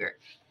 Sugar.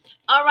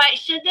 All right,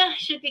 Sugar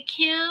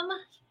Kim.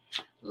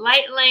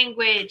 Light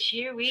language.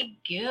 Here we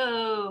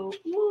go.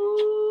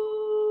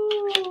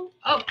 Woo.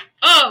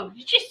 Oh,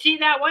 did you see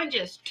that one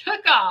just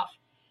took off?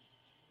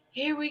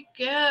 Here we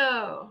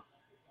go.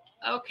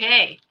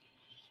 Okay.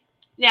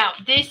 Now,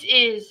 this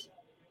is,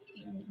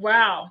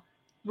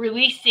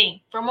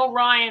 releasing, from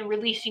Orion,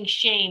 releasing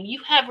shame.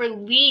 You have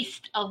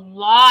released a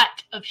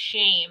lot of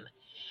shame.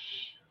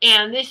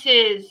 And this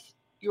is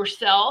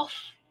yourself.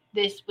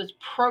 This was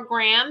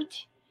programmed.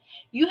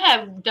 You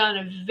have done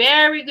a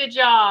very good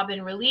job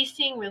in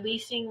releasing. And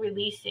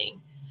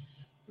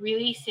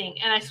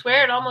I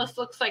swear it almost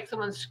looks like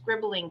someone's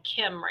scribbling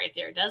Kim right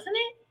there, doesn't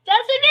it?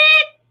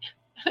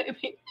 I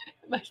mean,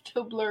 am I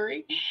still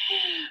blurry?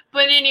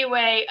 But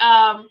anyway,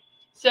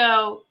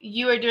 so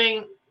you are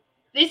doing,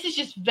 this is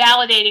just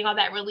validating all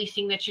that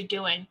releasing that you're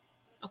doing.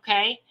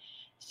 Okay?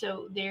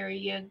 So there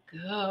you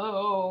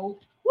go.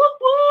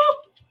 Woo-hoo!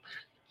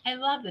 I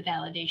love the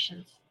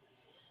validations.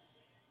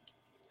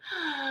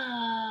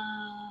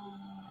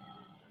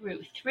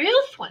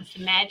 Ruth wants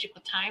the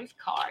Magical Times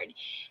card.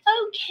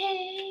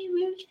 Okay,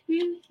 Ruth.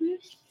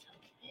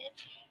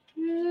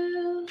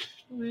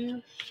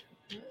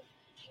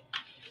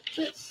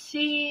 Let's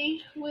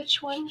see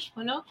which one.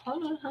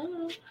 Hold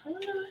on.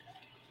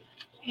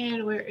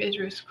 And where is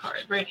Ruth's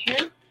card? Right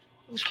here.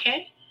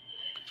 Okay.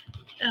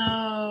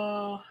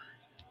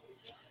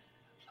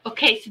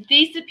 Okay, so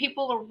these are the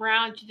people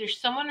around you. There's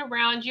someone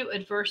around you,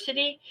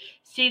 adversity.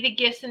 See the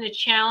gifts in the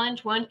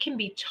challenge. One can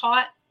be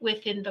taught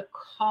within the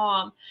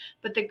calm,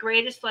 but the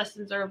greatest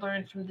lessons are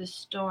learned from the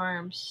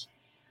storms.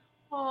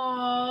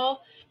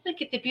 Oh,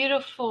 look at the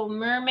beautiful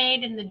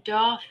mermaid and the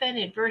dolphin,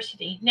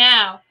 adversity.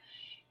 Now,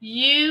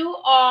 you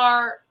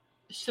are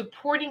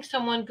supporting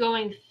someone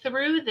going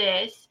through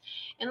this,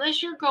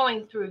 unless you're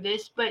going through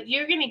this, but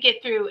you're going to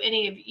get through.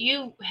 Any of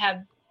you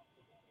have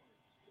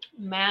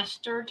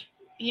mastered,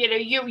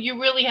 you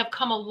really have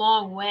come a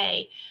long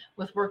way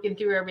with working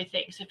through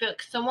everything. So I feel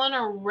like someone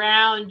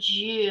around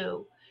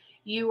you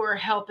are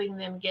helping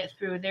them get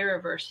through their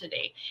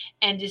adversity,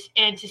 and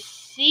to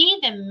see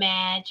the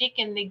magic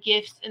and the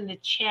gifts and the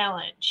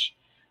challenge.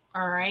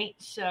 All right,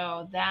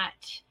 so that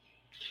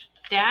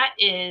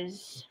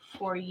is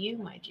for you,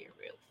 my dear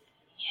Ruth.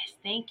 Yes,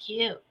 thank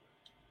you.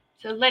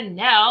 So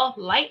Linnell,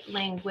 light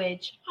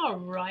language. All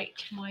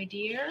right, my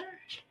dear.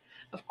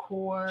 Of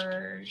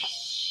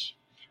course.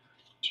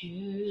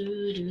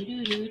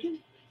 Do.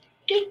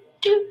 I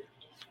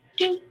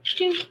don't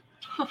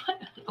know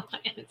why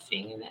I'm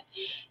singing that.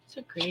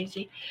 So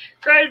crazy.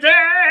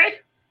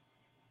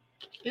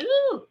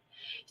 Ooh.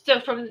 So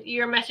from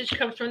your message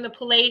comes from the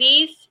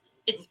Pleiades.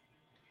 It's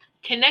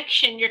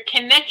connection. Your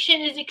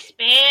connection is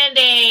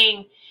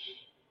expanding.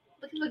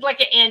 It looks like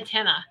an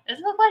antenna. Does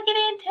it look like an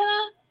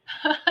antenna?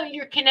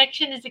 Your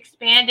connection is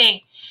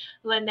expanding.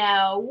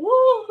 Linnell.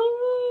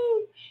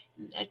 Woohoo!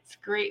 That's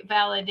great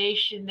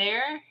validation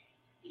there.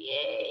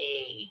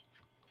 Yay.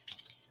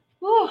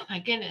 Oh, my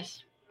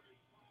goodness.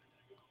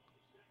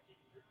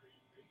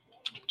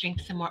 Drink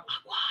some more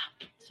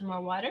aqua, some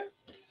more water.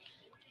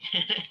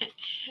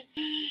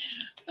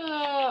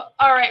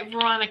 All right,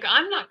 Veronica,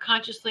 I'm not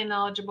consciously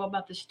knowledgeable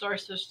about the star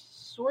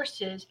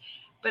sources,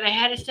 but I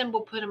had a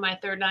symbol put in my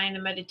third eye in a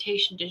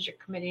meditation. Does your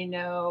committee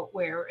know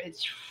where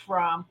it's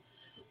from?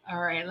 All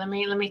right, let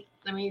me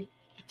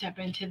tap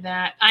into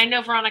that. I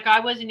know, Veronica, I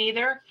wasn't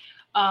either,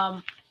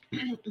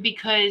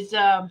 because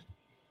the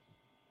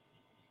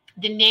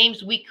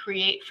names we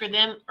create for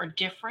them are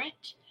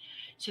different.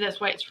 So that's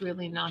why it's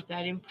really not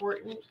that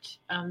important.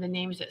 The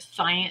names that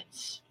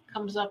science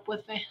comes up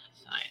with,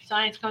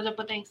 science comes up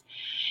with things,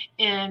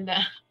 and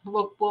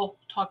we'll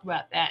talk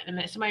about that in a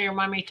minute. Somebody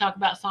remind me to talk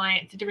about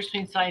science, the difference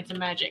between science and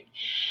magic.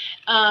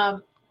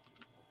 But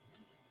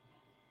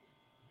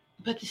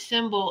the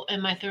symbol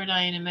in my third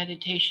eye in a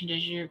meditation,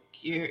 does your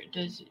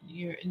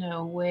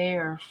know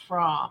where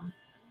from?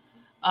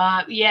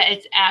 Yeah,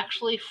 it's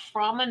actually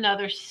from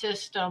another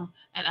system,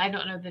 and I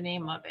don't know the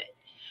name of it.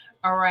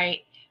 All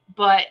right,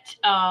 but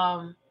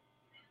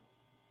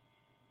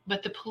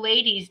the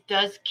Pleiades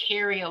does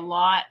carry a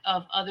lot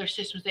of other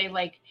systems.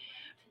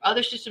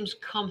 Other systems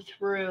come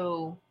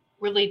through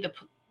really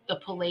the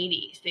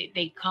Pleiades.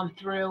 They come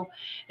through.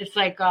 It's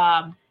like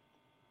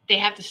they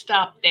have to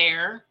stop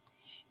there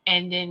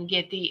and then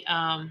get the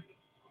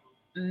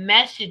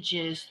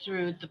messages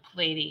through the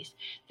Pleiades.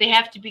 They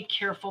have to be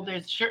careful.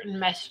 There's certain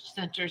message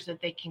centers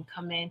that they can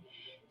come in.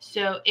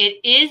 So it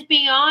is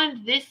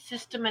beyond this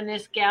system and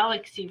this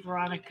galaxy,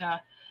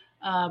 Veronica.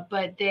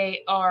 But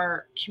they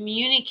are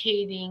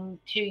communicating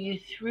to you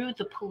through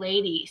the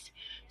Pleiades.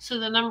 So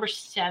the number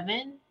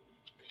 7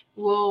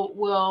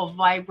 will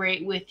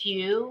vibrate with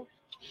you.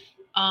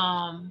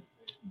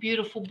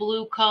 Beautiful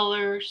blue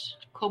colors,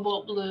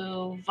 cobalt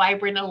blue,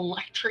 vibrant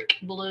electric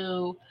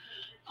blue.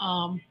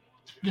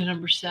 The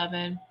number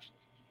 7.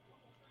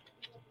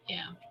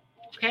 Yeah.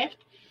 Okay.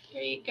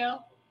 There you go.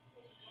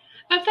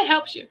 I hope that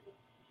helps you.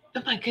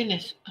 Oh my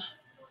goodness.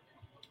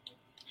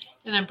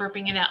 And I'm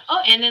burping it out.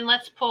 Oh, and then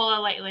let's pull a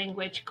light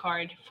language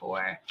card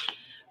for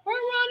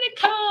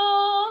Veronica.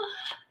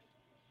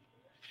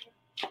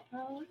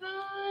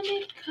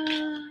 Veronica,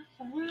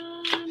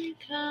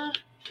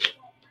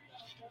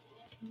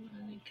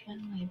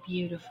 my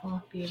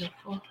beautiful.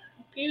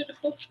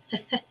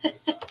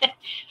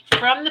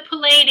 From the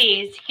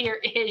Pleiades, here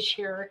is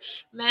your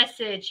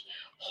message.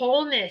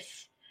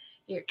 Wholeness.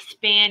 You're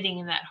expanding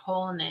in that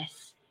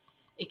wholeness.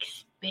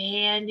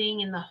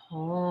 Expanding in the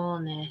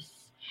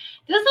wholeness.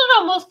 Doesn't it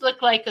almost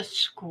look like a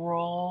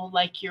scroll,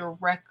 like your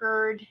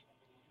record?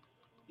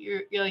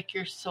 Your like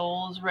your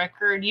soul's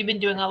record. You've been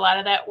doing a lot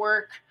of that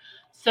work.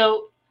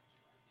 So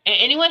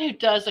anyone who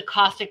does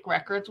Akashic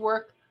Records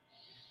work,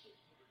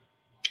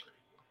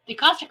 the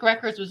Akashic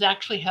Records was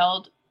actually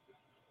held,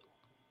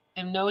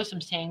 and notice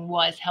I'm saying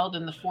was held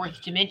in the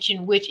 4th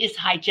dimension, which is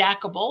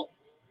hijackable.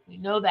 We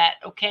know that,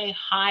 okay?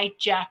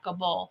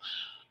 Hijackable,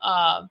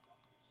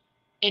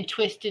 and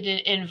twisted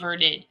and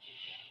inverted.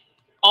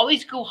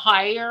 Always go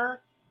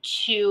higher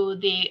to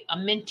the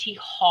Amenti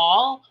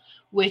Hall,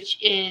 which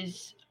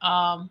is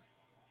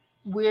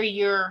where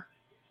your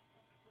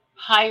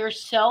higher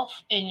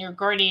self and your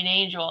guardian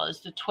angel is,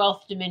 the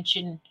 12th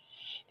dimension.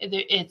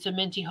 It's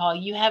Amenti Hall.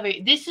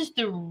 This is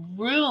the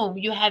room.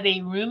 You have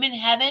a room in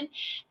heaven.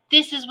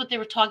 This is what they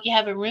were talking. You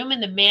have a room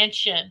in the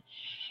mansion.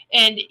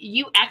 And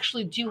you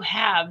actually do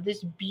have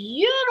this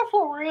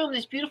beautiful room,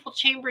 this beautiful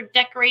chamber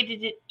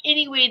decorated in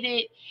any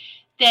way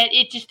that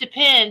it just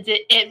depends.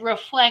 It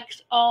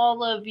reflects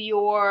all of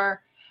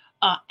your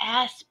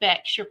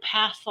aspects. Your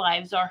past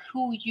lives are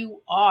who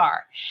you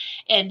are.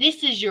 And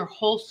this is your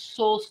whole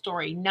soul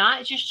story,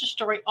 not just a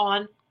story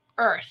on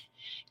Earth.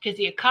 Because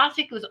the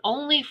Akashic was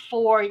only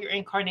for your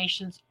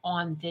incarnations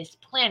on this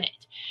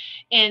planet.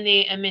 And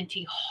the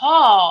Amenti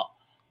Hall,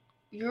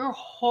 your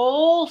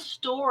whole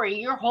story,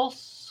 your whole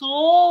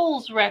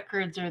soul's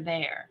records are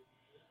there.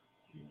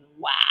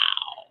 Wow.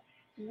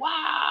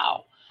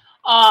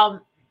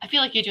 I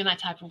feel like you're doing that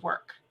type of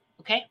work.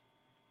 Okay?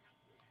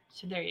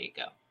 So there you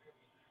go.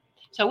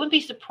 So I wouldn't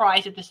be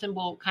surprised if the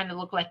symbol kind of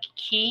looked like a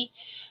key,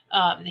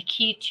 the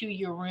key to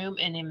your room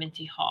in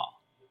Amenti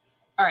Hall.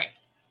 All right.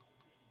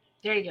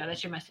 There you go.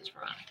 That's your message,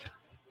 Veronica.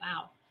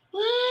 Wow.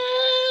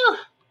 Woo!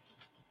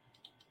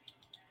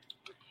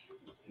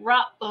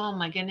 Oh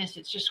my goodness,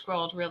 it's just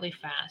scrolled really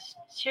fast.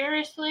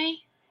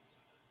 Seriously?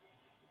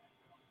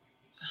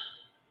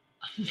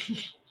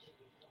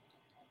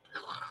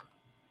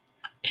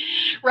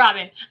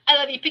 Robin, I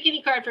love you. Pick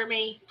any card for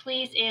me,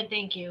 please and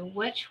thank you.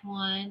 Which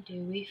one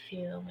do we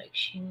feel like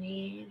she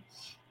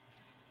needs?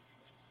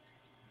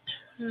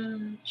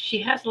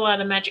 She has a lot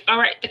of magic. All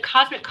right, the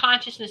cosmic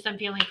consciousness I'm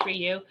feeling for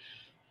you.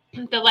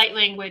 The light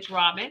language,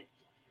 Robin.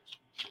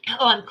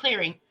 Oh, I'm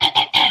clearing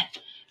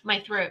my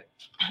throat.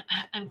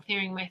 I'm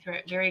clearing my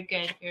throat. Very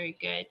good. Very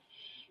good.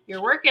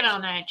 You're working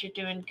on that. You're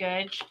doing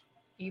good.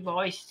 You've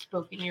always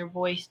spoken your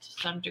voice to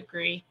some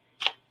degree.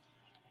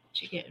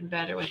 You're getting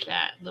better with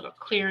that. A little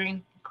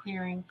clearing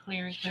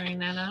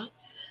that out.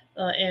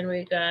 And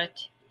we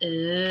got,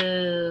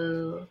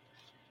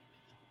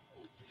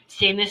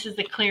 See, this is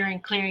the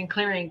clearing.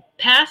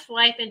 Past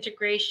life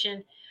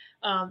integration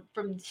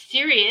from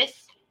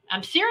Sirius.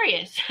 I'm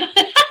serious.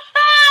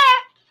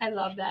 I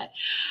love that.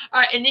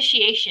 All right,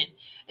 initiation.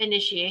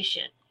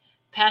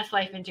 Past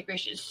life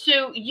integration.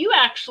 So you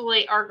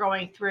actually are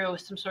going through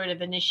some sort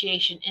of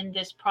initiation in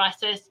this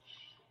process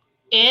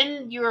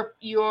in your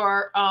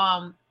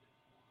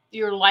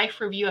life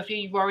review. I feel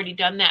you've already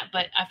done that,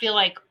 but I feel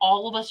like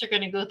all of us are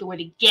going to go through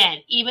it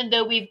again, even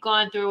though we've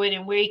gone through it,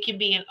 and we can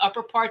be in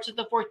upper parts of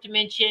the fourth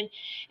dimension,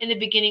 in the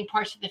beginning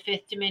parts of the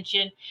fifth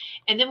dimension.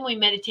 And then when we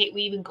meditate,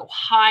 we even go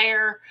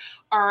higher.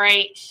 All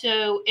right.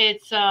 So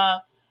it's,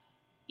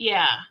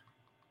 yeah.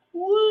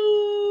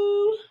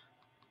 Woo.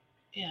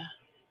 Yeah.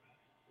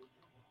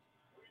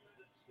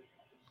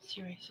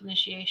 Serious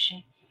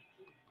initiation.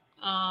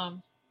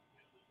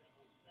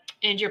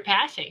 And you're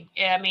passing.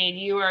 I mean,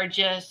 you are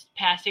just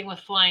passing with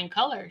flying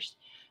colors.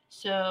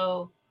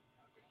 So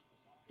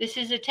this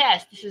is a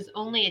test. This is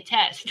only a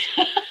test.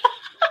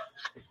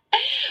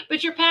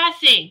 But you're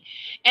passing.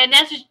 And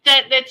that's what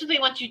they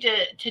want you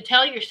to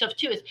tell yourself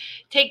too, is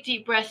take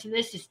deep breaths. And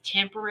this is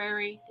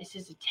temporary. This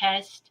is a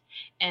test.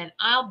 And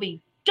I'll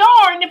be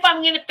darned if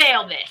I'm going to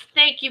fail this.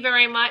 Thank you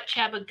very much.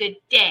 Have a good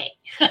day.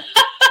 There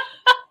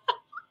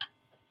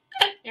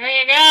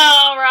you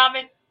go,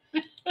 Robin.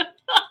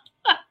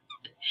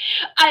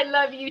 I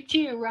love you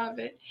too,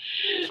 Robin.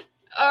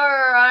 All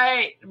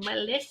right,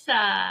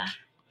 Melissa.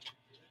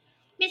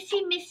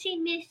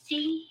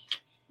 Missy.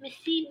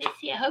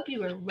 I hope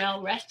you were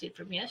well rested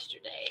from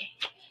yesterday.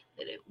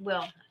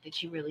 Not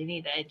that you really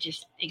need that. It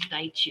just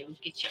ignites you,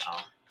 gets you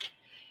all.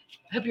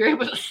 I hope you were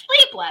able to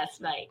sleep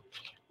last night.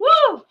 Woo!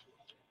 All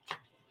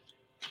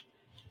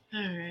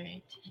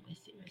right,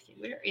 Missy.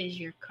 Where is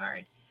your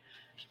card?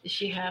 Does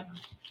she have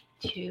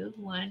 2,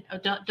 1? Oh,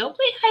 don't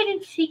play hide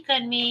and seek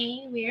on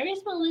me. Where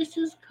is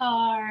Melissa's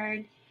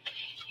card?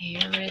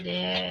 Here it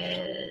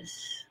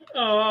is.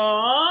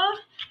 Aww.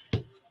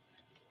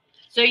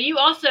 So you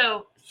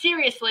also,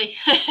 seriously,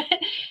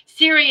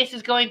 Sirius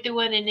is going through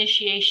an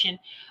initiation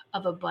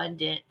of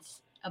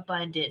abundance.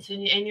 And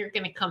you're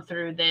going to come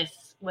through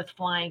this with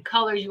flying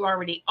colors. You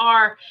already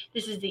are.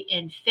 This is the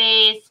end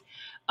phase.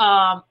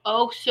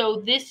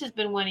 So this has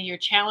been one of your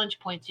challenge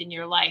points in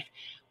your life.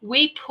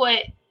 We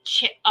put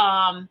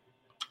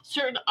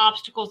certain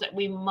obstacles that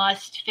we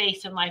must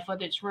face in life,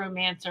 whether it's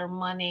romance or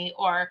money,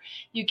 or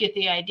you get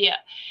the idea.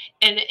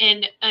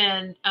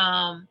 And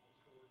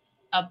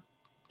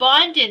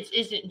abundance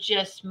isn't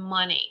just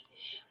money,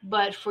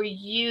 but for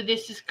you,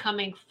 this is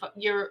coming from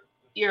your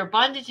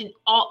abundance in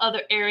all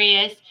other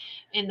areas,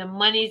 and the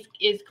money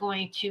is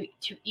going to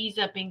ease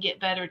up and get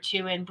better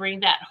too, and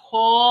bring that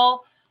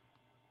whole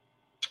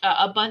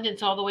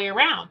abundance all the way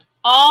around.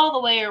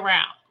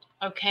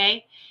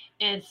 Okay.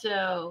 And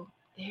so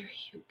there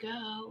you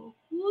go.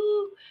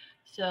 Woo.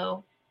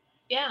 So,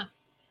 yeah.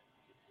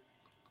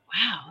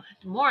 Wow.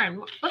 More and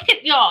more. Look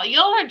at y'all.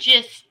 Y'all are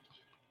just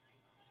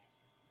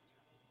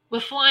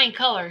with flying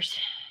colors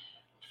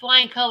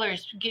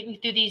getting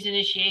through these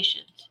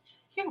initiations.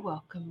 You're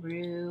welcome,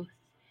 Ruth.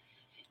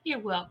 You're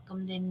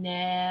welcome,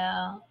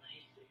 Danelle.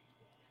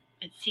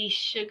 Let's see,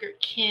 Sugar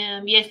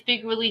Kim. Yes,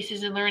 big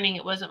releases and learning.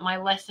 It wasn't my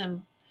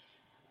lesson,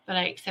 but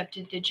I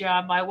accepted the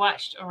job. I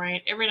watched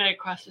Orion every night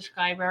across the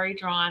sky, very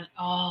drawn.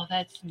 Oh,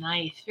 that's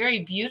nice.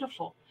 Very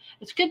beautiful.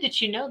 It's good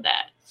that you know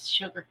that,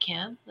 Sugar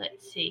Kim.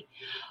 Let's see.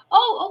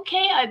 Oh,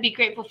 okay. I'd be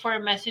grateful for a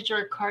message or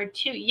a card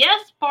too.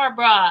 Yes,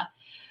 Barbara.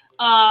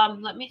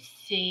 Let me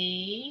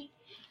see.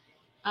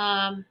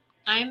 I'm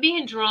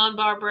being drawn,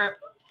 Barbara,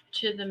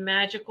 to the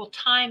Magical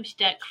Times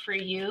deck for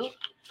you.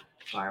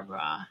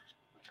 Barbara,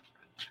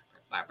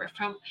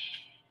 from,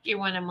 you're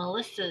one of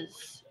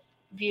Melissa's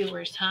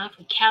viewers, huh?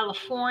 From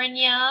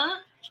California.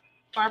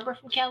 Barbara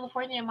from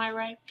California, am I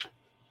right?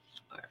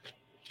 Barbara.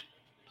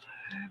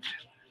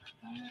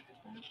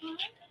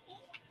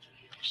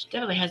 She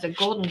definitely has a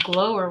golden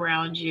glow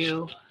around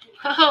you.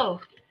 Oh.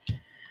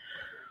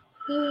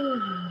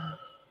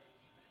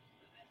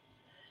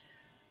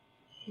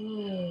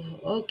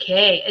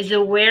 Okay. Is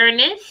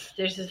awareness.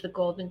 This is the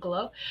golden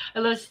glow. I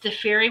love the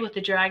fairy with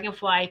the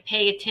dragonfly.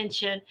 Pay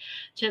attention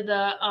to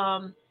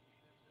the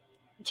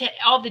to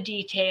all the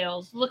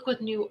details. Look with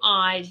new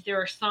eyes.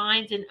 There are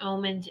signs and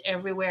omens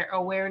everywhere.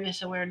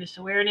 Awareness. And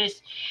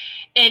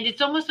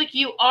it's almost like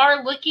you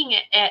are looking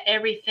at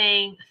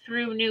everything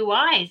through new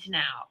eyes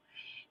now.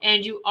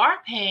 And you are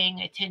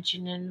paying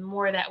attention and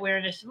more of that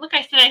awareness. And look,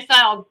 I said I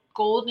saw a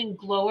golden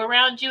glow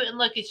around you. And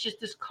look, it's just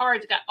this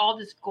card's got all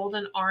this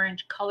golden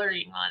orange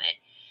coloring on it.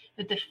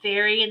 With the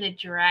fairy and the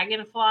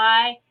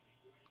dragonfly.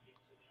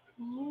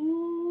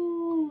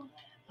 Ooh.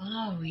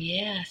 Oh,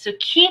 yeah. So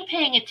keep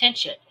paying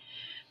attention.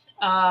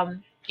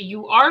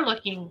 You are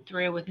looking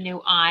through with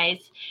new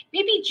eyes.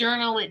 Maybe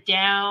journal it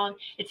down.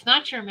 It's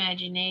not your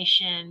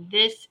imagination.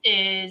 This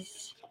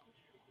is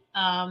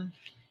the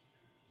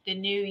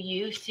new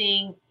you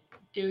seeing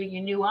through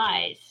your new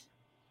eyes.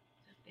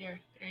 There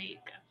you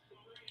go.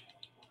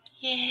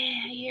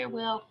 Yeah, you're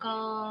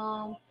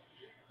welcome.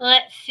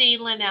 Let's see,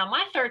 Linnell.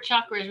 My third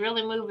chakra is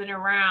really moving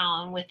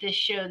around with this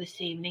show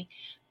this evening.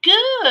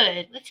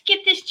 Good. Let's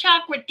get this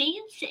chakra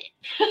dancing.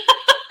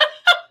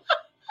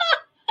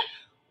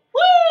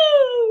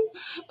 Woo!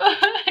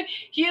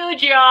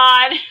 Huge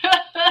yawn.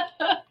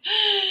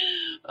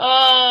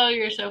 Oh,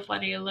 you're so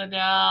funny,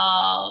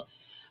 Liddell.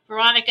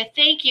 Veronica,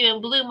 thank you.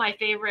 And Blue, my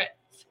favorite.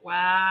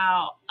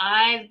 Wow.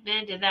 I've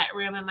been to that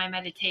room in my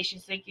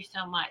meditations. Thank you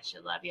so much.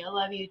 I love you. I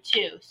love you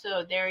too.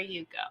 So there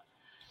you go.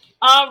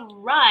 All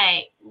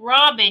right.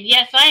 Robin,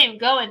 yes, I am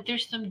going through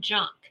some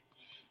junk.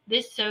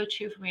 This is so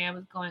true for me. I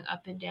was going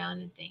up and down,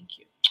 and thank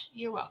you.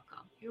 You're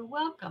welcome. You're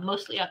welcome.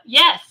 Mostly up.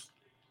 Yes.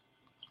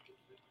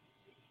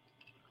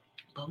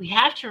 But we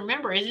have to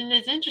remember, isn't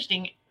this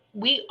interesting?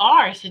 We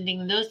are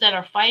sending those that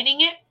are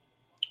fighting it,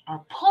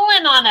 are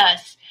pulling on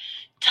us,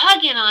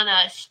 tugging on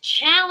us,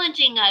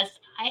 challenging us.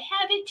 I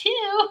have it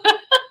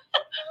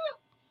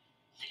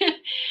too.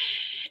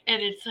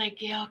 And it's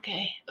like, yeah,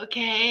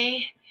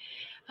 okay.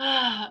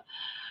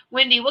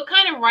 Wendy, what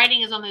kind of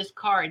writing is on those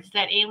cards? Is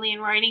that alien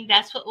writing?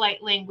 That's what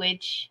light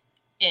language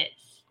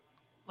is.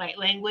 Light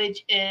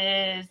language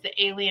is the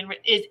alien,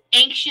 is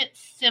ancient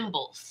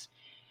symbols.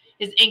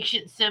 It's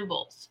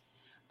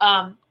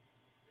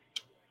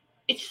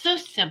so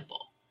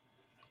simple,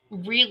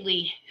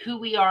 really, who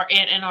we are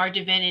and our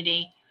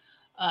divinity,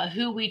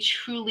 who we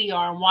truly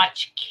are. And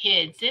watch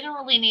kids. They don't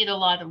really need a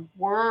lot of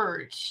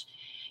words.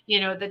 You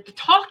know, the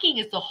talking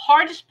is the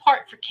hardest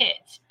part for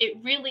kids. It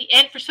really,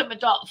 and for some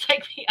adults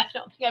like me, I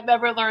don't think I've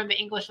ever learned the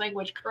English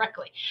language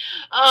correctly.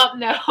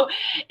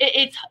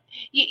 It's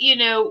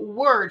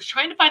words,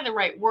 trying to find the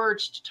right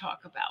words to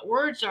talk about.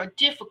 Words are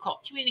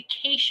difficult.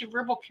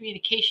 Verbal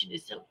communication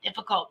is so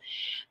difficult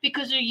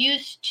because they're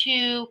used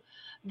to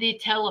the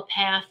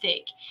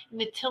telepathic.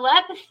 And the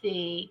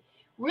telepathy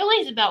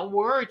really is about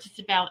words. It's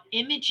about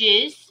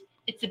images.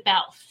 It's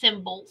about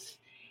symbols.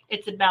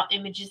 It's about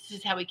images. This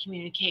is how we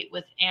communicate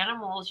with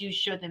animals. You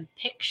show them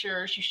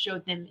pictures. You show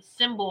them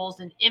symbols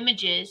and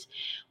images.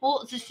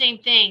 Well, it's the same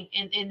thing,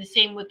 and the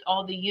same with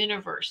all the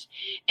universe.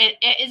 And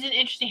isn't it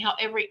interesting how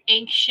every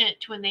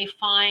ancient, when they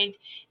find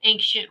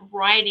ancient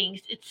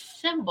writings, it's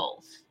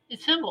symbols.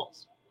 It's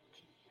symbols.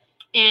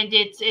 And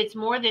it's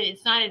more than,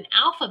 it's not an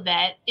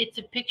alphabet. It's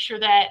a picture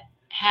that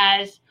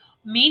has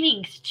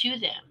meanings to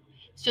them.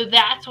 So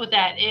that's what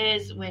that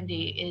is,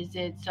 Wendy, is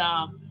it's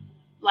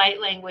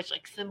light language,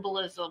 like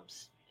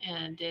symbolisms,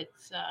 and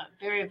it's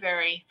very,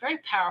 very, very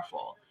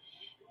powerful.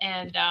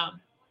 And there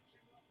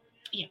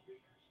you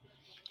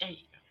go.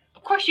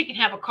 Of course, you can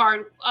have a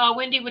card.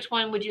 Wendy, which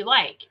one would you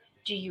like?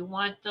 Do you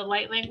want the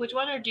light language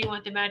one, or do you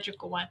want the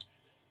magical one?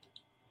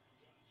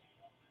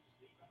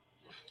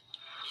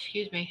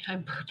 Excuse me,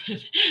 I'm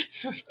burping.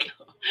 Here we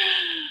go.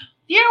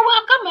 You're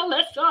welcome,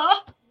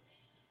 Melissa.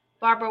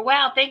 Barbara,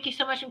 wow, thank you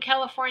so much from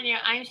California.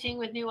 I'm seeing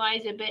with new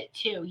eyes a bit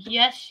too.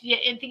 Yes, yeah,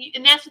 and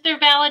that's what they're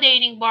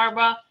validating,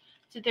 Barbara.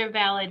 That's what they're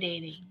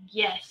validating.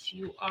 Yes,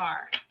 you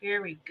are.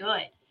 Very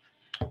good.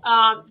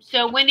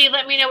 So, Wendy,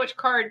 let me know which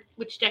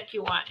deck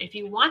you want. If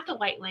you want the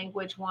light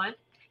language one,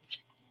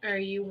 or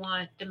you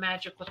want the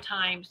magical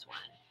times one.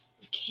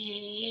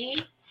 Okay,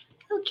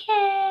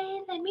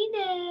 let me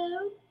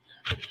know.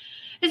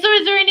 Is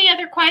there any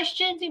other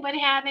questions? Anybody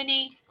have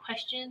any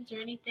questions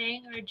or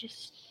anything, or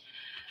just...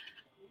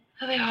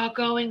 Are they all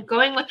going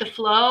with the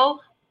flow?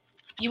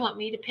 You want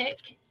me to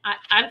pick?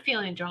 I'm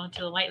feeling drawn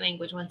to the light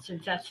language one,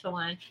 since that's the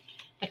one,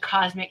 the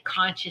cosmic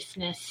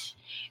consciousness.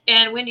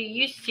 And Wendy,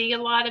 you see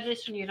a lot of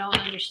this when you don't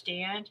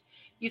understand.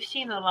 You've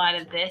seen a lot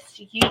of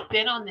this. You've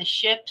been on the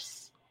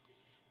ships.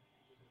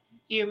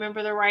 You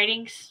remember the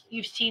writings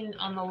you've seen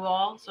on the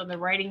walls, or the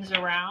writings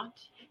around?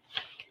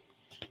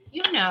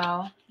 You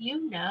know,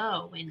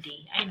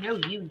 Wendy. I know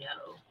you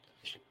know.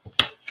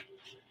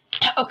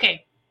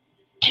 Okay.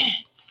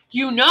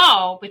 You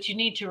know, but you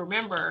need to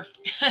remember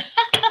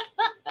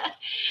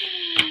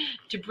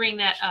to bring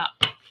that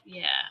up.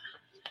 Yeah.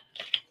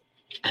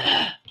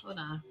 Hold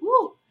on.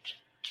 Woo.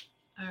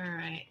 All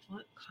right.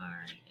 What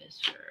card is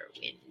for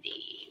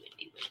Wendy?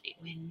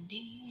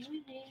 Wendy.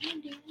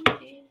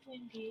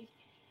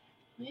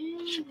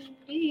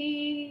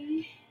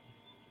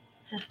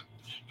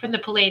 From the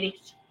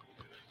Pleiades.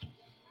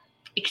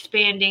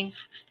 Expanding.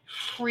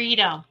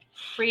 Freedom.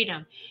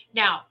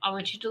 Now, I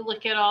want you to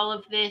look at all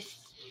of this.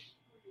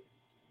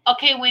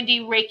 Okay,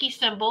 Wendy, Reiki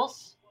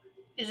symbols.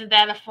 Isn't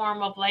that a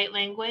form of light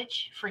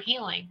language for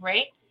healing,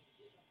 right?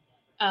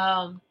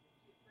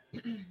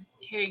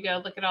 Here you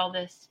go. Look at all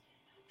this.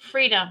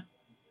 Freedom.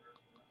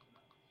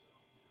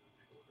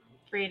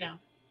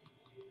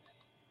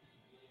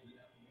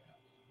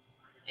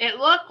 It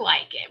looked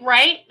like it,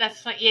 right?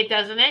 That's like it,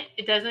 doesn't it?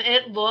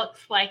 It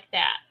looks like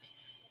that.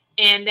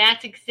 And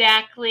that's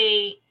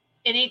exactly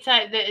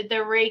anytime the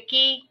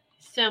Reiki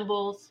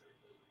symbols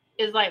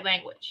is light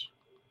language.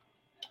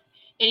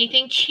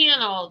 Anything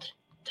channeled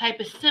type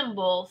of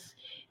symbols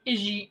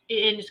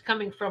is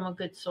coming from a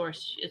good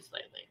source. It's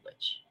light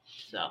language.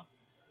 So,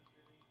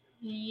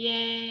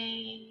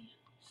 yay.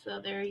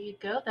 So there you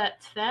go.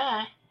 That's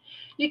that.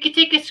 You can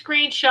take a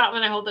screenshot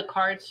when I hold the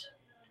cards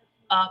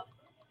up.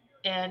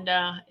 And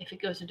if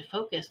it goes into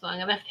focus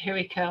long enough, there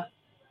we go.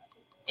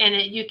 and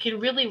you can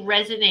really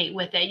resonate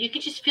with it. You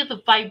can just feel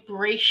the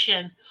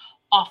vibration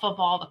off of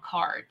all the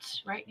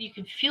cards, right? You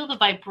can feel the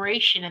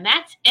vibration, and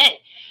that's it.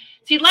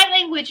 See, light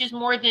language is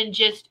more than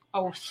just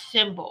a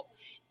symbol.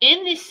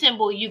 In this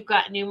symbol, you've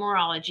got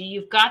numerology,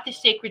 you've got the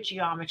sacred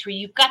geometry,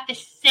 you've got the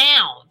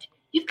sound,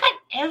 you've got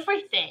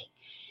everything.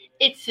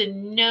 It's a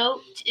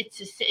note,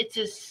 it's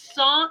a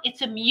song,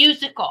 it's a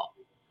musical,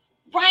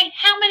 right?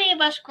 How many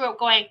of us grew up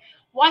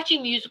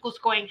watching musicals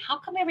going, how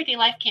come everyday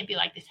life can't be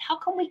like this? How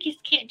come we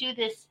just can't do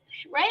this,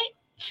 right?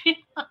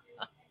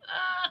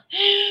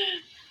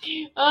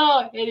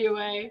 Oh,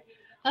 anyway.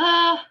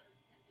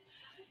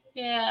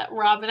 Yeah,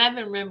 Robin, I've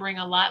been remembering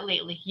a lot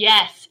lately.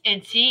 Yes,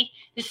 and see,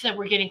 this is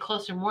we're getting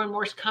closer. More and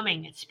more is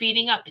coming. It's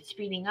speeding up. It's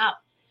speeding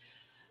up.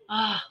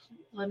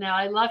 Well, now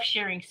I love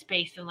sharing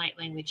space and light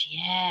language.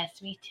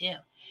 Yes, me too.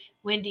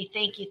 Wendy,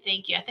 thank you.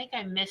 I think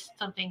I missed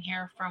something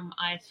here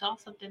I saw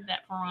something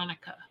that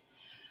Veronica.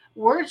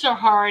 Words are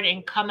hard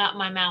and come out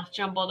my mouth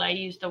jumbled. I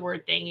use the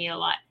word thingy a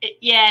lot.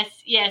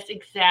 Yes,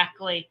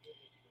 exactly.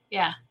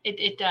 Yeah,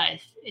 it does.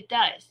 It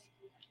does.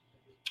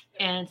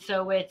 And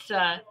so it's,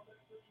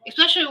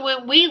 especially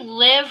when we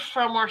live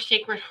from our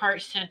Sacred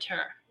Heart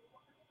Center,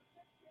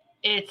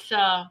 it's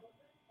sometimes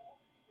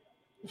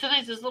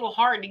it's a little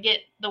hard to get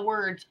the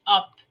words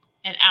up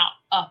and out.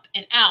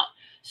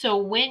 So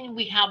when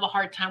we have a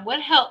hard time,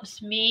 what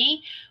helps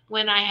me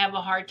when I have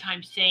a hard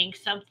time saying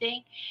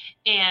something,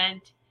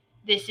 and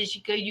this is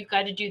you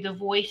got to do the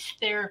voice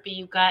therapy.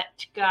 You got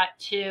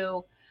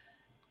to,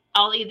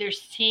 I'll either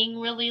sing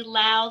really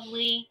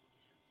loudly,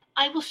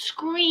 I will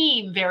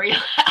scream very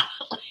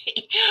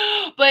loudly,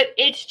 but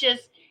it's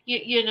just,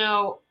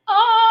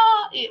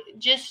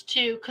 just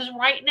to, because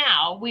right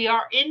now we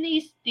are in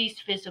these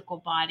physical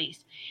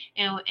bodies,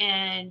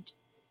 and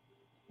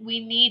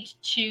we need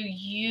to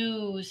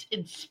use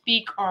and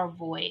speak our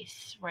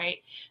voice,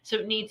 right? So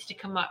it needs to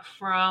come up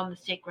from the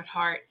Sacred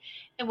Heart,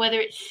 and whether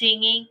it's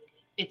singing,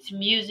 it's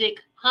music,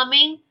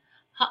 humming,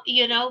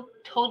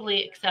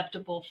 totally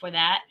acceptable for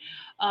that.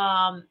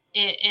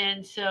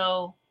 And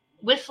so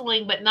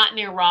whistling, but not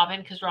near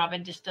Robin, because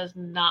Robin just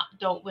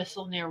don't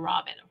whistle near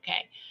Robin.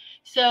 Okay.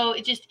 So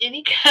just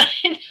any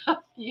kind of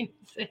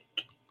music,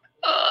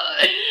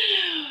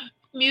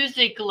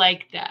 music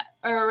like that.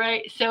 All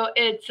right. So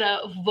it's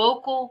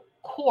vocal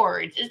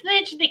chords. Isn't that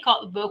interesting? They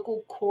call it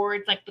vocal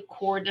chords, like the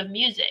chord of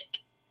music,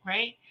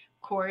 right?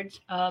 Chords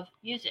of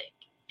music.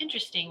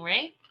 Interesting,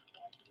 right?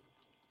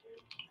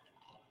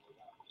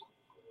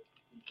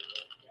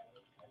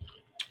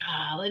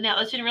 Now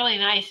it's been really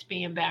nice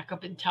being back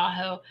up in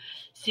Tahoe,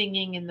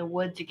 singing in the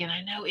woods again.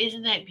 I know,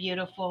 isn't that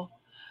beautiful?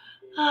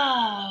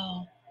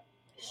 Oh,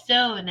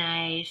 so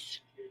nice.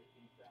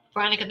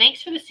 Veronica,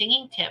 thanks for the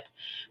singing tip.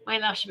 My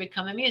life should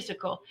become a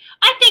musical.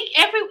 I think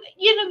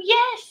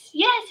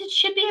yes, it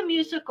should be a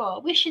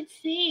musical. We should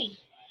sing.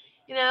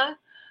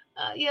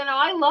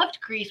 I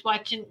loved Grease.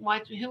 Watching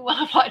who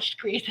watched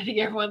Grease? I think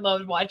everyone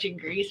loved watching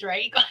Grease,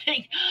 right?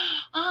 Going,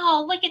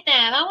 oh, look at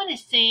that! I want to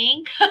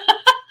sing.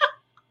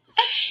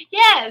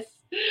 Yes,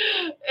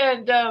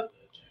 and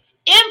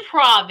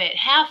improv it.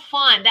 Have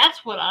fun.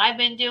 That's what I've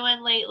been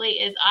doing lately.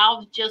 Is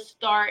I'll just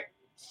start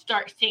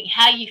singing.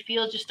 How you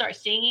feel? Just start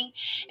singing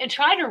and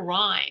try to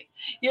rhyme.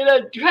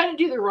 Try to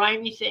do the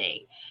rhymey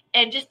thing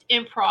and just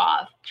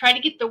improv. Try to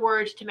get the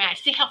words to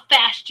match. See how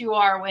fast you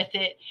are with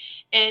it.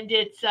 And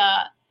it's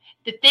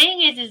the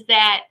thing is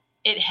that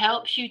it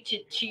helps you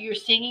to your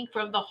singing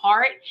from the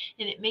heart,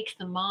 and it makes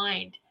the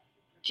mind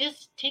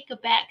just take a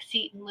back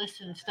seat and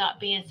listen and stop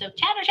being so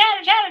chatter.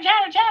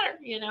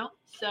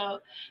 So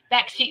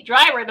backseat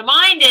driver, the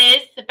mind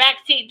is the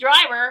backseat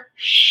driver.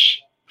 Shh.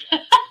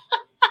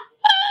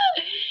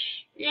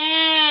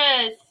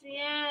 Yes.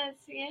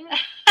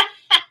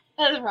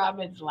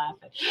 Robin's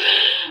laughing.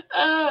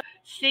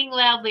 Sing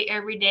loudly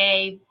every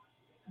day.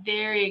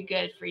 Very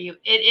good for you.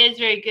 It is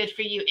very good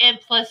for you. And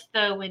plus,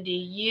 though, Wendy,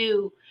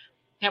 you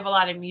have a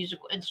lot of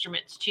musical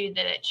instruments too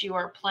that you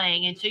are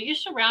playing, and so you're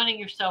surrounding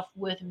yourself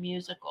with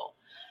musical,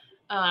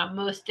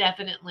 most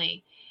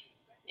definitely.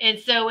 And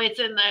so it's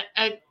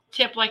a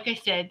tip, like I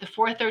said, the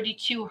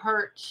 432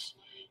 hertz.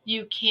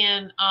 You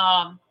can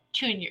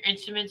tune your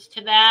instruments to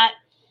that.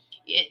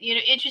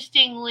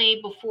 Interestingly,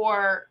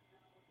 before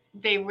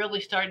they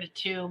really started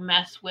to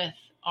mess with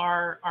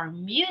our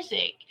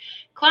music,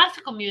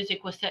 classical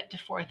music was set to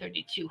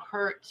 432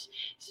 hertz.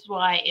 This is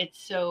why it's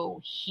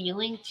so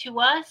healing to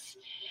us.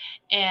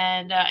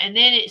 And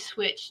then it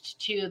switched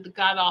to the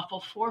god awful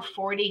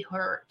 440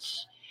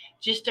 hertz,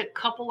 just a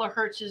couple of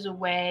hertzes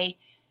away.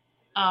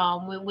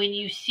 When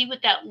you see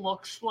what that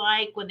looks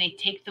like when they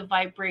take the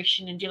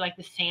vibration and do like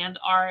the sand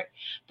art,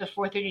 the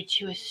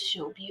 432 is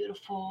so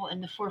beautiful,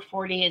 and the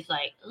 440 is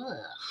like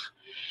ugh,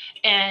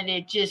 and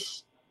it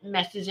just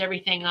messes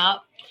everything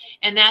up.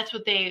 And that's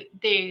what they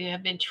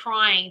have been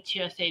trying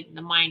to say,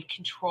 the mind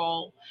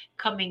control,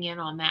 coming in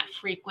on that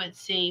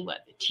frequency,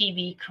 what the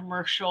TV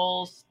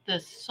commercials, the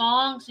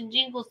songs and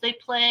jingles they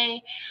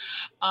play.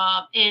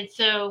 And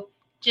so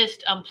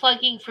just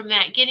unplugging from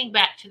that, getting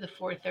back to the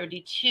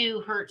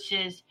 432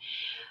 hertzes.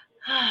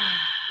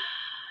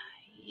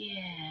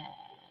 Yes.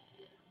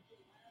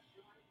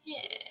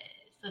 Yes.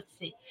 Let's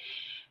see.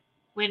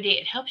 Wendy,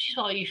 it helps you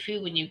swallow your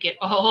food when you get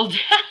old.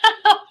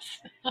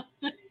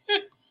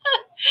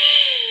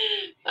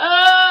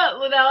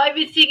 Well, now I've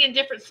been singing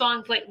different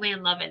songs like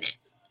Land Loving It.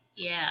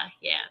 Yeah.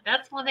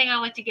 That's one thing I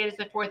went to get is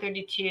the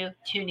 432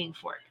 tuning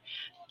fork.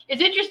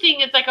 It's interesting.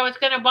 It's like I was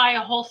going to buy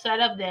a whole set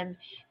of them,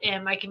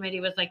 and my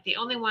committee was like, the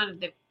only one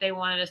that they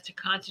wanted us to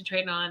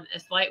concentrate on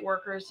as light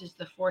workers is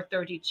the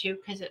 432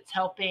 because it's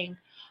helping.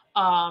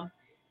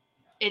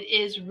 It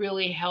is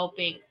really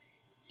helping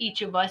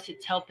each of us.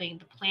 It's helping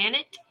the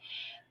planet.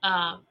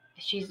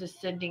 She's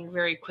ascending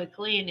very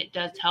quickly, and it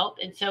does help.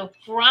 And so,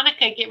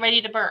 Veronica, get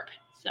ready to burp.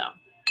 So.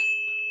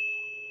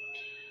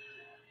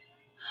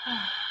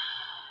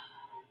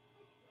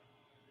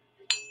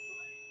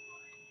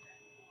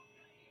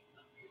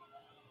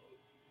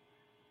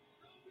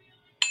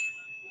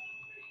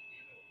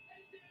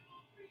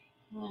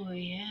 Oh,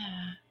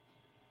 yeah.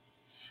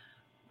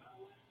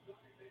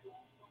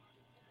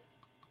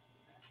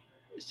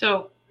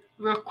 So,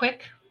 real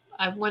quick,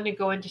 I want to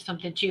go into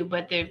something too,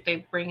 but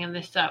they're bringing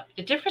this up.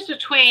 The difference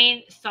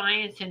between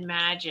science and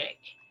magic.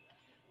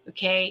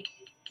 Okay.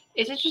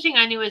 It's interesting.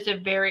 I knew as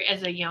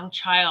a young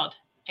child,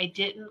 I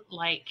didn't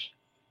like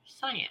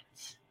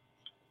science.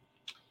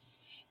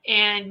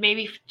 And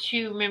maybe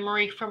to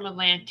memory from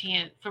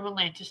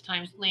Atlantis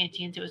times,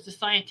 Atlanteans, it was the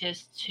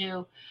scientists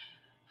who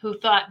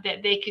thought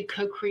that they could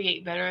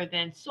co-create better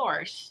than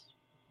Source,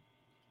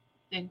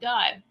 than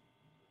God.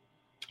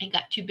 And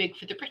got too big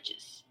for the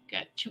britches,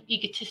 got too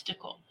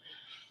egotistical,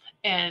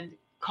 and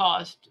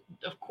caused,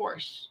 of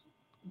course,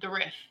 the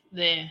rift,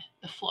 the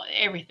flood,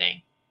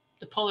 everything,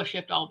 the polar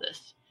shift, all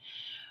this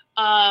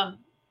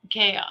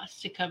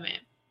chaos to come in.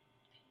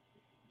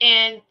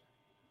 And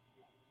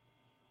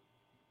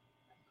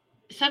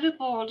some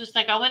people were just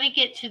like, I want to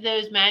get to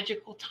those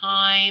magical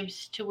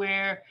times to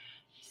where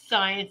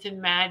science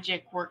and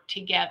magic work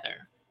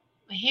together.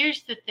 But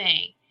here's the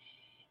thing.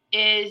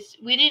 Is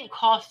we didn't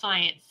call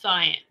science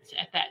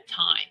at that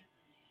time.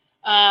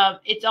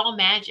 It's all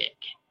magic.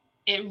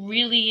 It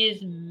really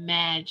is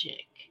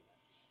magic.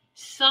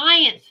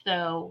 Science,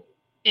 though,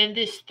 in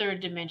this third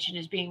dimension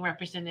is being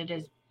represented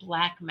as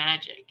black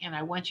magic. And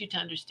I want you to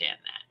understand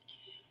that.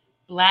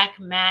 Black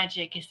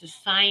magic is the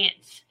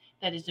science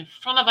that is in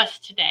front of us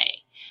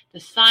today.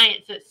 The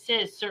science that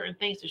says certain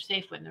things are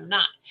safe when they're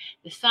not.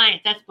 The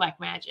science, that's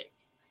black magic.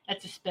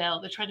 That's a spell.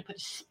 They're trying to put a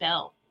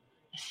spell.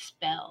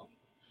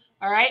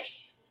 All right?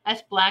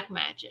 That's black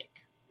magic.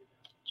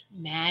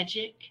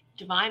 Magic,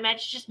 divine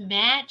magic, just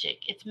magic.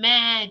 It's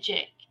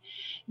magic.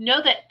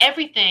 Know that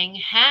everything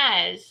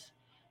has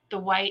the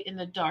white and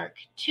the dark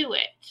to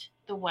it.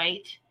 The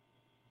white,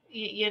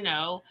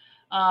 the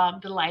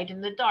light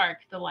and the dark,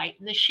 the light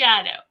and the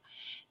shadow.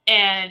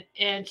 And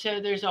so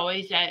there's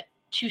always that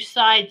two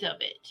sides of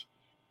it.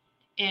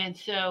 And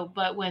so,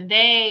 but when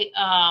they,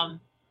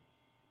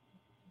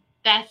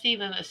 that's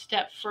even a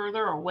step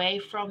further away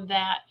from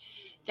that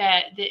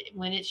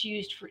when it's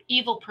used for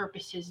evil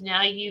purposes,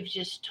 now you've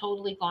just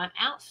totally gone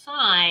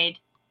outside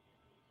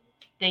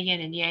the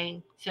yin and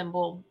yang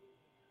symbol,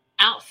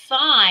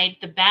 outside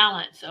the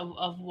balance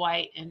of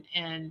white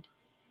and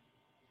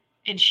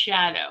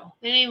shadow.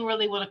 They don't even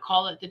really want to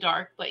call it the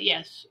dark, but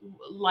yes,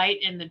 light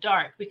and the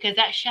dark, because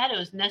that shadow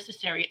is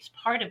necessary. It's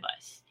part of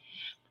us.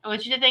 I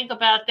want you to think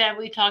about that.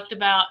 We talked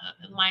about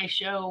my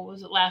show,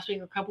 was it last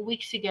week or a couple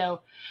weeks ago,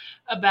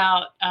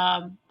 about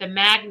the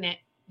magnet,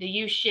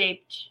 the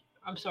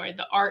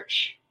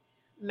arch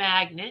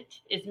magnet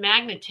is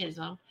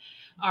magnetism.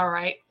 All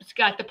right. It's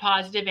got the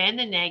positive and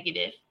the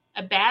negative.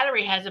 A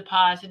battery has a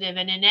positive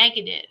and a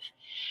negative.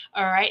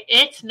 All right.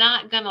 It's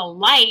not going to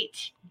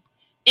light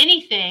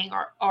anything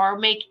or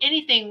make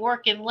anything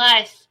work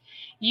unless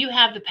you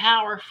have the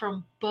power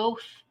from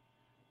both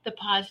the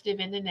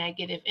positive and the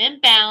negative in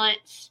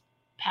balance,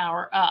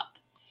 power up.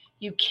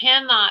 We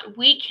cannot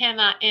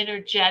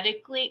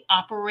energetically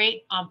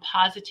operate on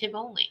positive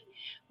only.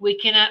 We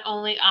can't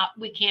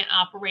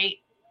operate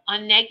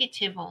on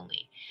negative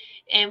only.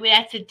 And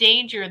that's a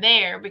danger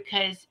there,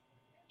 because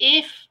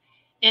if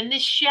in the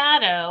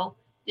shadow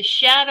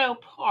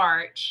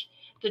part,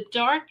 the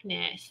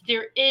darkness,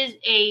 there is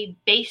a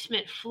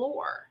basement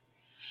floor.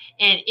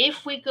 And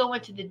if we go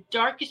into the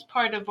darkest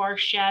part of our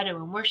shadow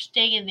and we're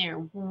staying there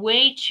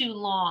way too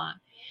long,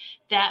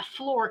 that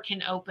floor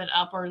can open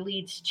up or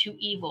leads to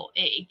evil.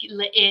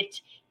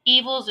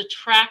 Evil is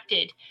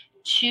attracted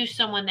to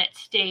someone that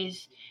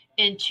stays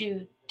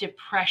into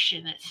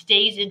depression, that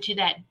stays into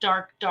that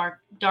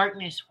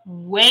darkness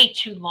way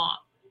too long.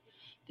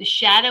 The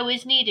shadow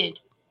is needed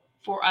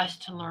for us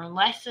to learn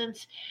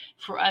lessons,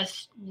 for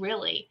us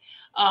really.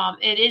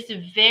 It is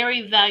a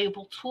very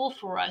valuable tool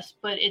for us,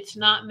 but it's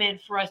not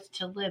meant for us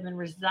to live and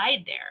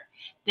reside there.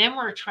 Then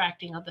we're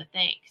attracting other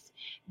things.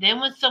 Then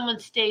when someone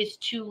stays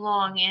too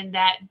long in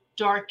that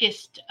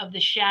darkest of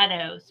the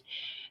shadows,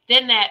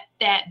 then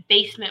that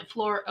basement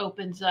floor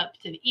opens up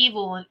to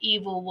evil, and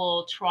evil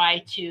will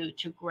try to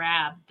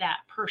grab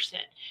that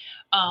person.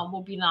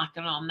 We'll be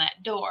knocking on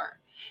that door.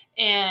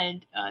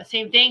 And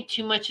same thing,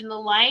 too much in the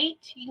light,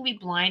 you can be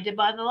blinded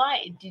by the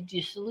light,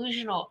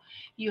 disillusional.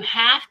 You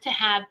have to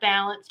have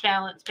balance,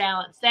 balance,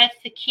 balance. That's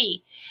the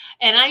key.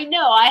 And I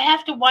know I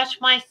have to watch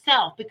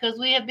myself because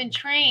we have been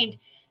trained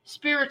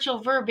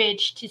spiritual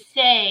verbiage to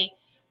say,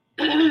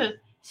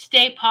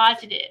 stay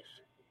positive.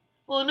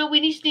 Well, no,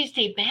 we need to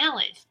stay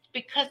balanced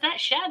because that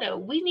shadow,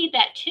 we need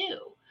that too.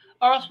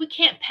 Or else we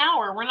can't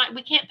power.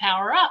 We can't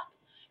power up,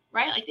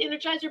 right? Like the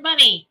Energizer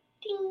Bunny.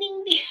 Ding,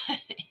 ding, ding.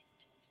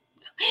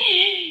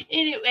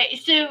 Anyway,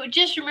 so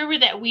just remember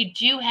that we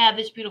do have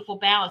this beautiful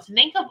balance. And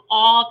think of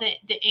all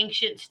the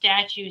ancient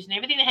statues and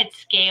everything that had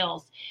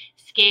scales.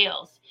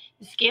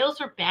 The scales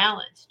are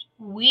balanced.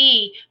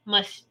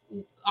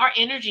 Our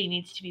energy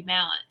needs to be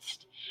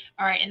balanced.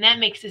 All right, and that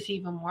makes us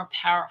even more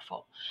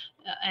powerful.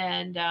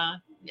 And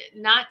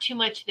not too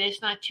much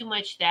this, not too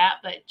much that,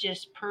 but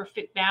just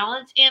perfect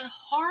balance and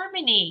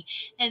harmony.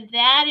 And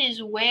that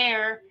is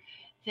where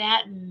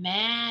that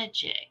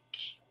magic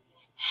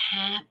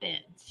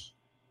happens.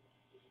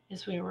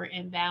 As we were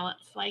in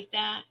balance like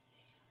that.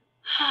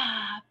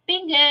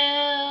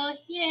 Bingo!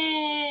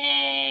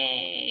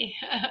 Yay!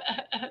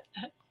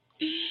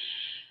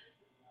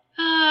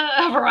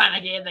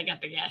 Veronica, they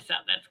got the gas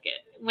out. That's good.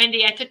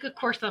 Wendy, I took a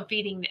course on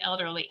feeding the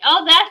elderly.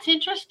 Oh, that's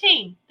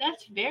interesting.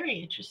 That's very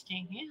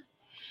interesting. Yeah.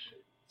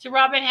 So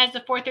Robin has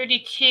the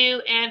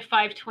 432 and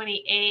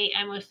 528.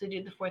 I mostly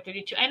do the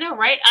 432. I know,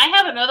 right? I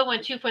have another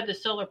one too for the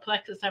solar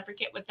plexus. I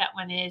forget what that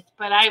one is,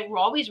 but I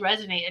always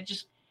resonate. I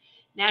just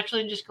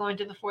naturally just go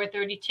into the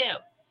 432.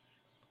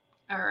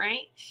 All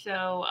right.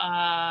 So,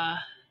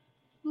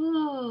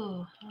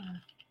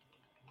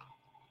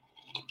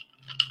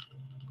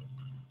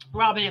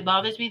 Robin, it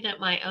bothers me that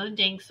my own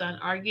dang son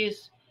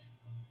argues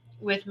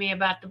with me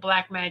about the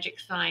black magic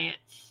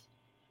science.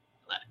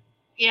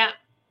 Yeah,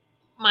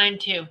 mine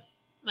too.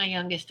 My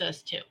youngest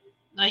does too.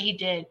 No, he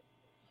did.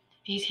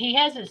 He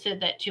hasn't said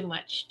that too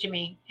much to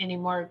me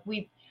anymore.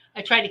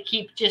 I try to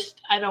keep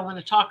I don't want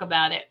to talk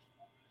about it.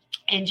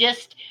 And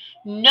just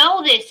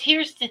know this.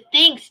 Here's the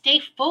thing.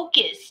 Stay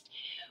focused.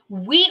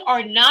 We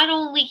are not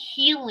only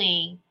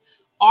healing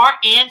our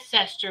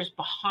ancestors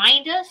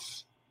behind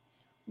us,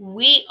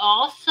 we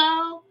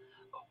also,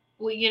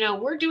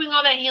 we're doing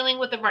all that healing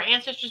with our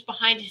ancestors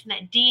behind us and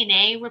that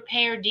DNA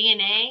repair,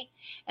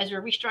 as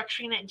we're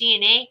restructuring that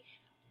DNA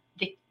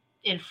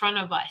in front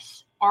of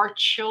us, our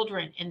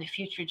children and the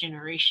future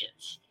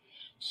generations.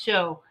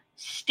 So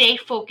stay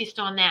focused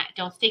on that.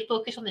 Don't stay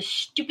focused on the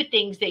stupid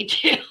things they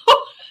do.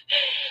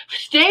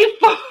 Stay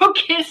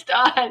focused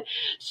on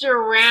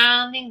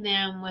surrounding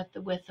them with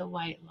the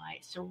white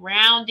light,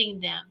 surrounding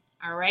them.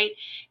 All right.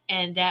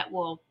 And that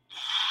will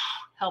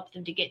help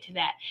them to get to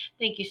that.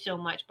 Thank you so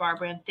much,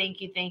 Barbara. And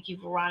thank you,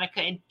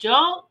 Veronica. And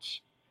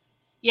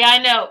I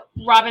know,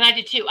 Robin, I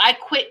did too. I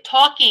quit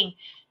talking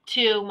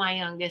to my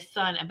youngest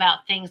son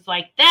about things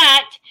like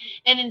that.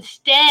 And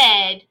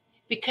instead,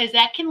 because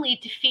that can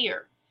lead to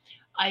fear,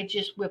 I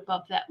just whip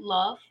up that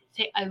love,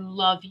 say, I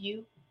love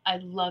you,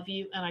 and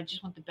I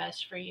just want the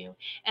best for you.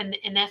 And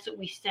that's what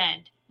we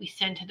send. We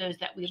send to those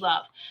that we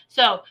love.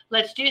 So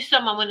let's do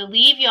I'm going to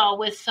leave y'all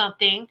with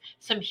something,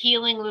 some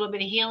healing, a little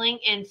bit of healing,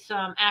 and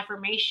some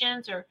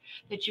affirmations or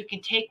that you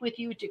can take with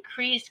you,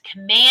 decrees,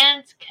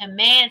 commands,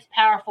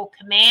 powerful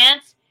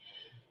commands.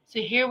 So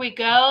here we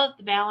go,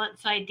 the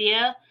balance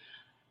idea.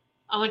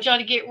 I want y'all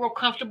to get real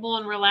comfortable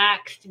and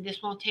relaxed, and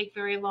this won't take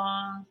very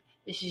long.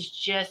 This is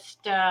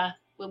just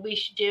what we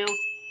should do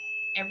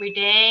every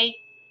day,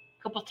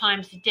 a couple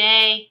times a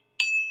day,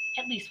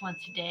 at least once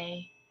a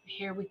day.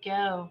 Here we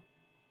go.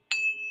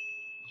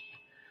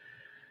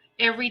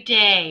 Every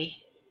day,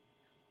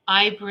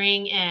 I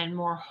bring in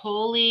more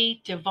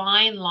holy,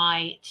 divine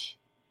light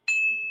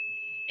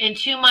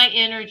into my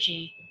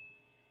energy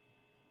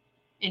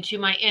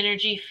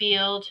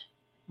field,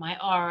 my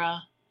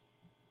aura,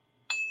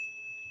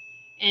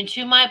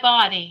 into my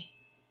body,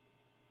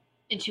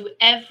 into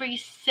every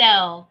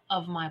cell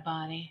of my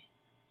body.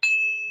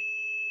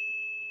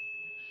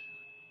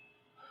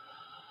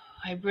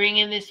 I bring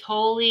in this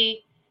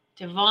holy,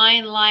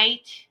 divine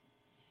light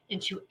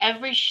into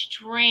every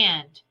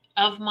strand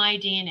of my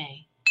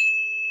DNA.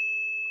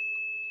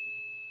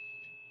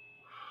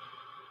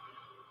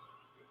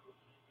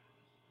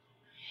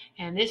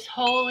 And this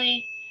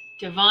holy,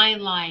 divine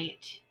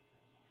light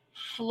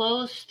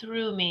flows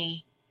through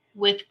me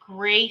with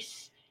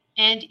grace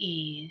and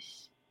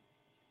ease.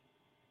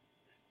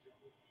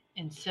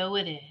 And so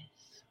it is.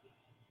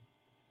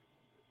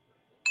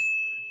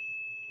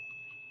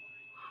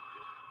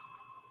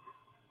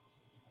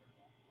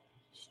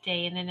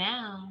 Stay in the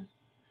now.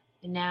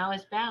 The now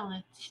is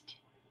balanced.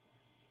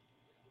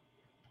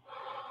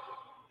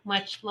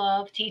 Much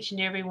love to each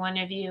and every one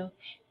of you.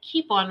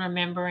 Keep on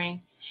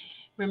remembering.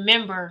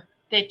 Remember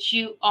that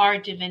you are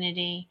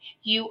divinity.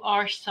 You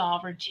are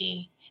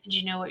sovereignty. And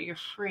you know what? You're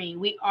free.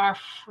 We are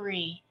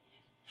free.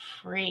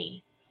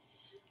 Free.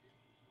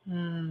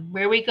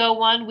 Where we go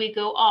one, we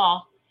go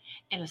all.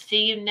 And I'll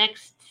see you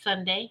next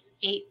Sunday,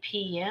 8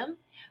 p.m.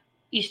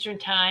 Eastern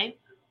Time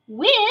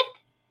with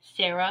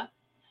Sarah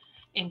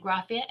and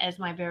Grafia as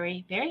my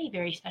very, very,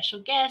 very special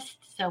guest.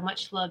 So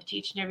much love to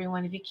each and every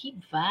one of you.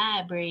 Keep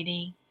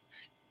vibrating.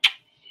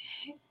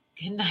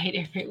 Good night,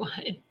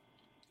 everyone.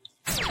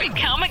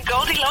 Become a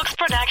Goldilocks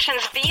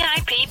Productions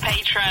VIP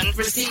patron.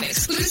 Receive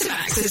exclusive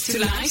access to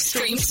live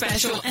stream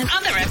special and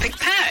other epic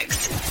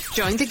perks.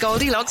 Join the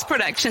Goldilocks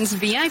Productions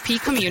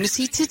VIP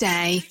community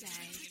today.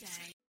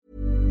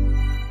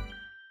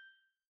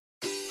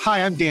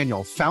 Hi, I'm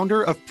Daniel,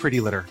 founder of Pretty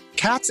Litter.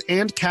 Cats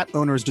and cat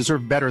owners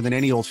deserve better than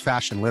any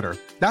old-fashioned litter.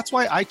 That's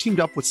why I teamed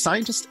up with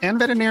scientists and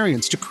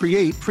veterinarians to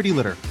create Pretty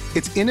Litter.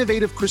 Its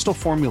innovative crystal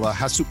formula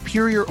has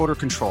superior odor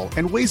control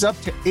and weighs up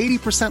to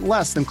 80%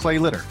 less than clay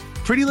litter.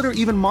 Pretty Litter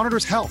even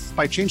monitors health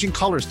by changing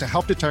colors to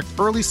help detect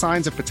early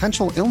signs of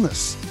potential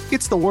illness.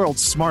 It's the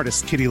world's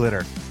smartest kitty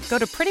litter. Go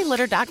to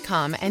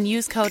prettylitter.com and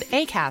use code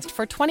ACAST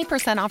for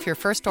 20% off your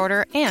first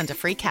order and a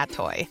free cat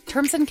toy.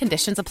 Terms and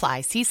conditions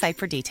apply. See site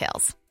for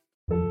details.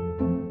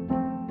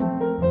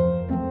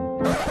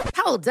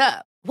 Hold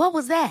up. What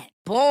was that?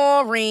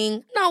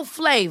 Boring. No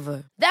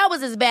flavor. That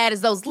was as bad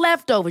as those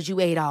leftovers you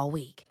ate all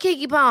week.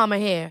 Keke Palmer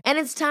here, and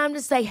it's time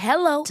to say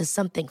hello to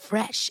something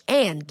fresh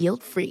and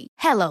guilt-free.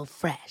 Hello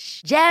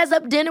Fresh. Jazz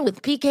up dinner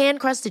with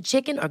pecan-crusted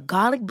chicken or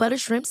garlic butter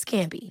shrimp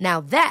scampi.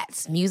 Now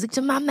that's music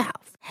to my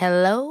mouth.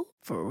 Hello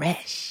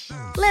Fresh.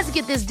 Let's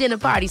get this dinner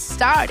party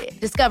started.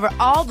 Discover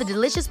all the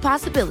delicious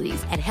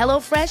possibilities at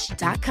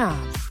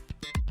HelloFresh.com.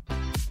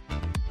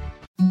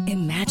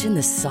 Imagine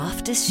the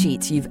softest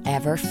sheets you've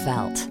ever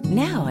felt.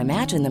 Now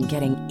imagine them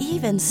getting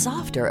even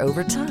softer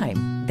over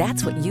time.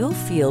 That's what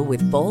you'll feel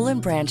with Boll &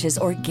 Branch's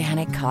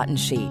organic cotton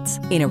sheets.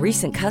 In a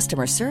recent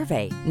customer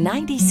survey,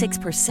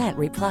 96%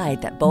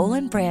 replied that Boll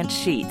 & Branch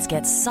sheets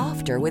get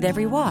softer with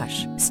every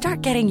wash.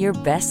 Start getting your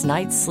best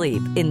night's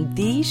sleep in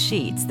these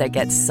sheets that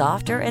get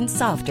softer and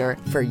softer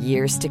for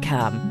years to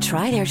come.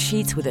 Try their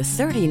sheets with a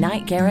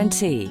 30-night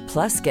guarantee.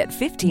 Plus, get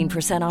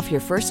 15% off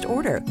your first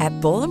order at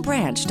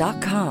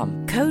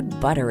bollandbranch.com. Code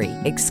BUTTERY.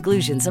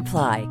 Exclusions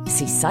apply.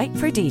 See site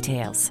for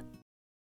details.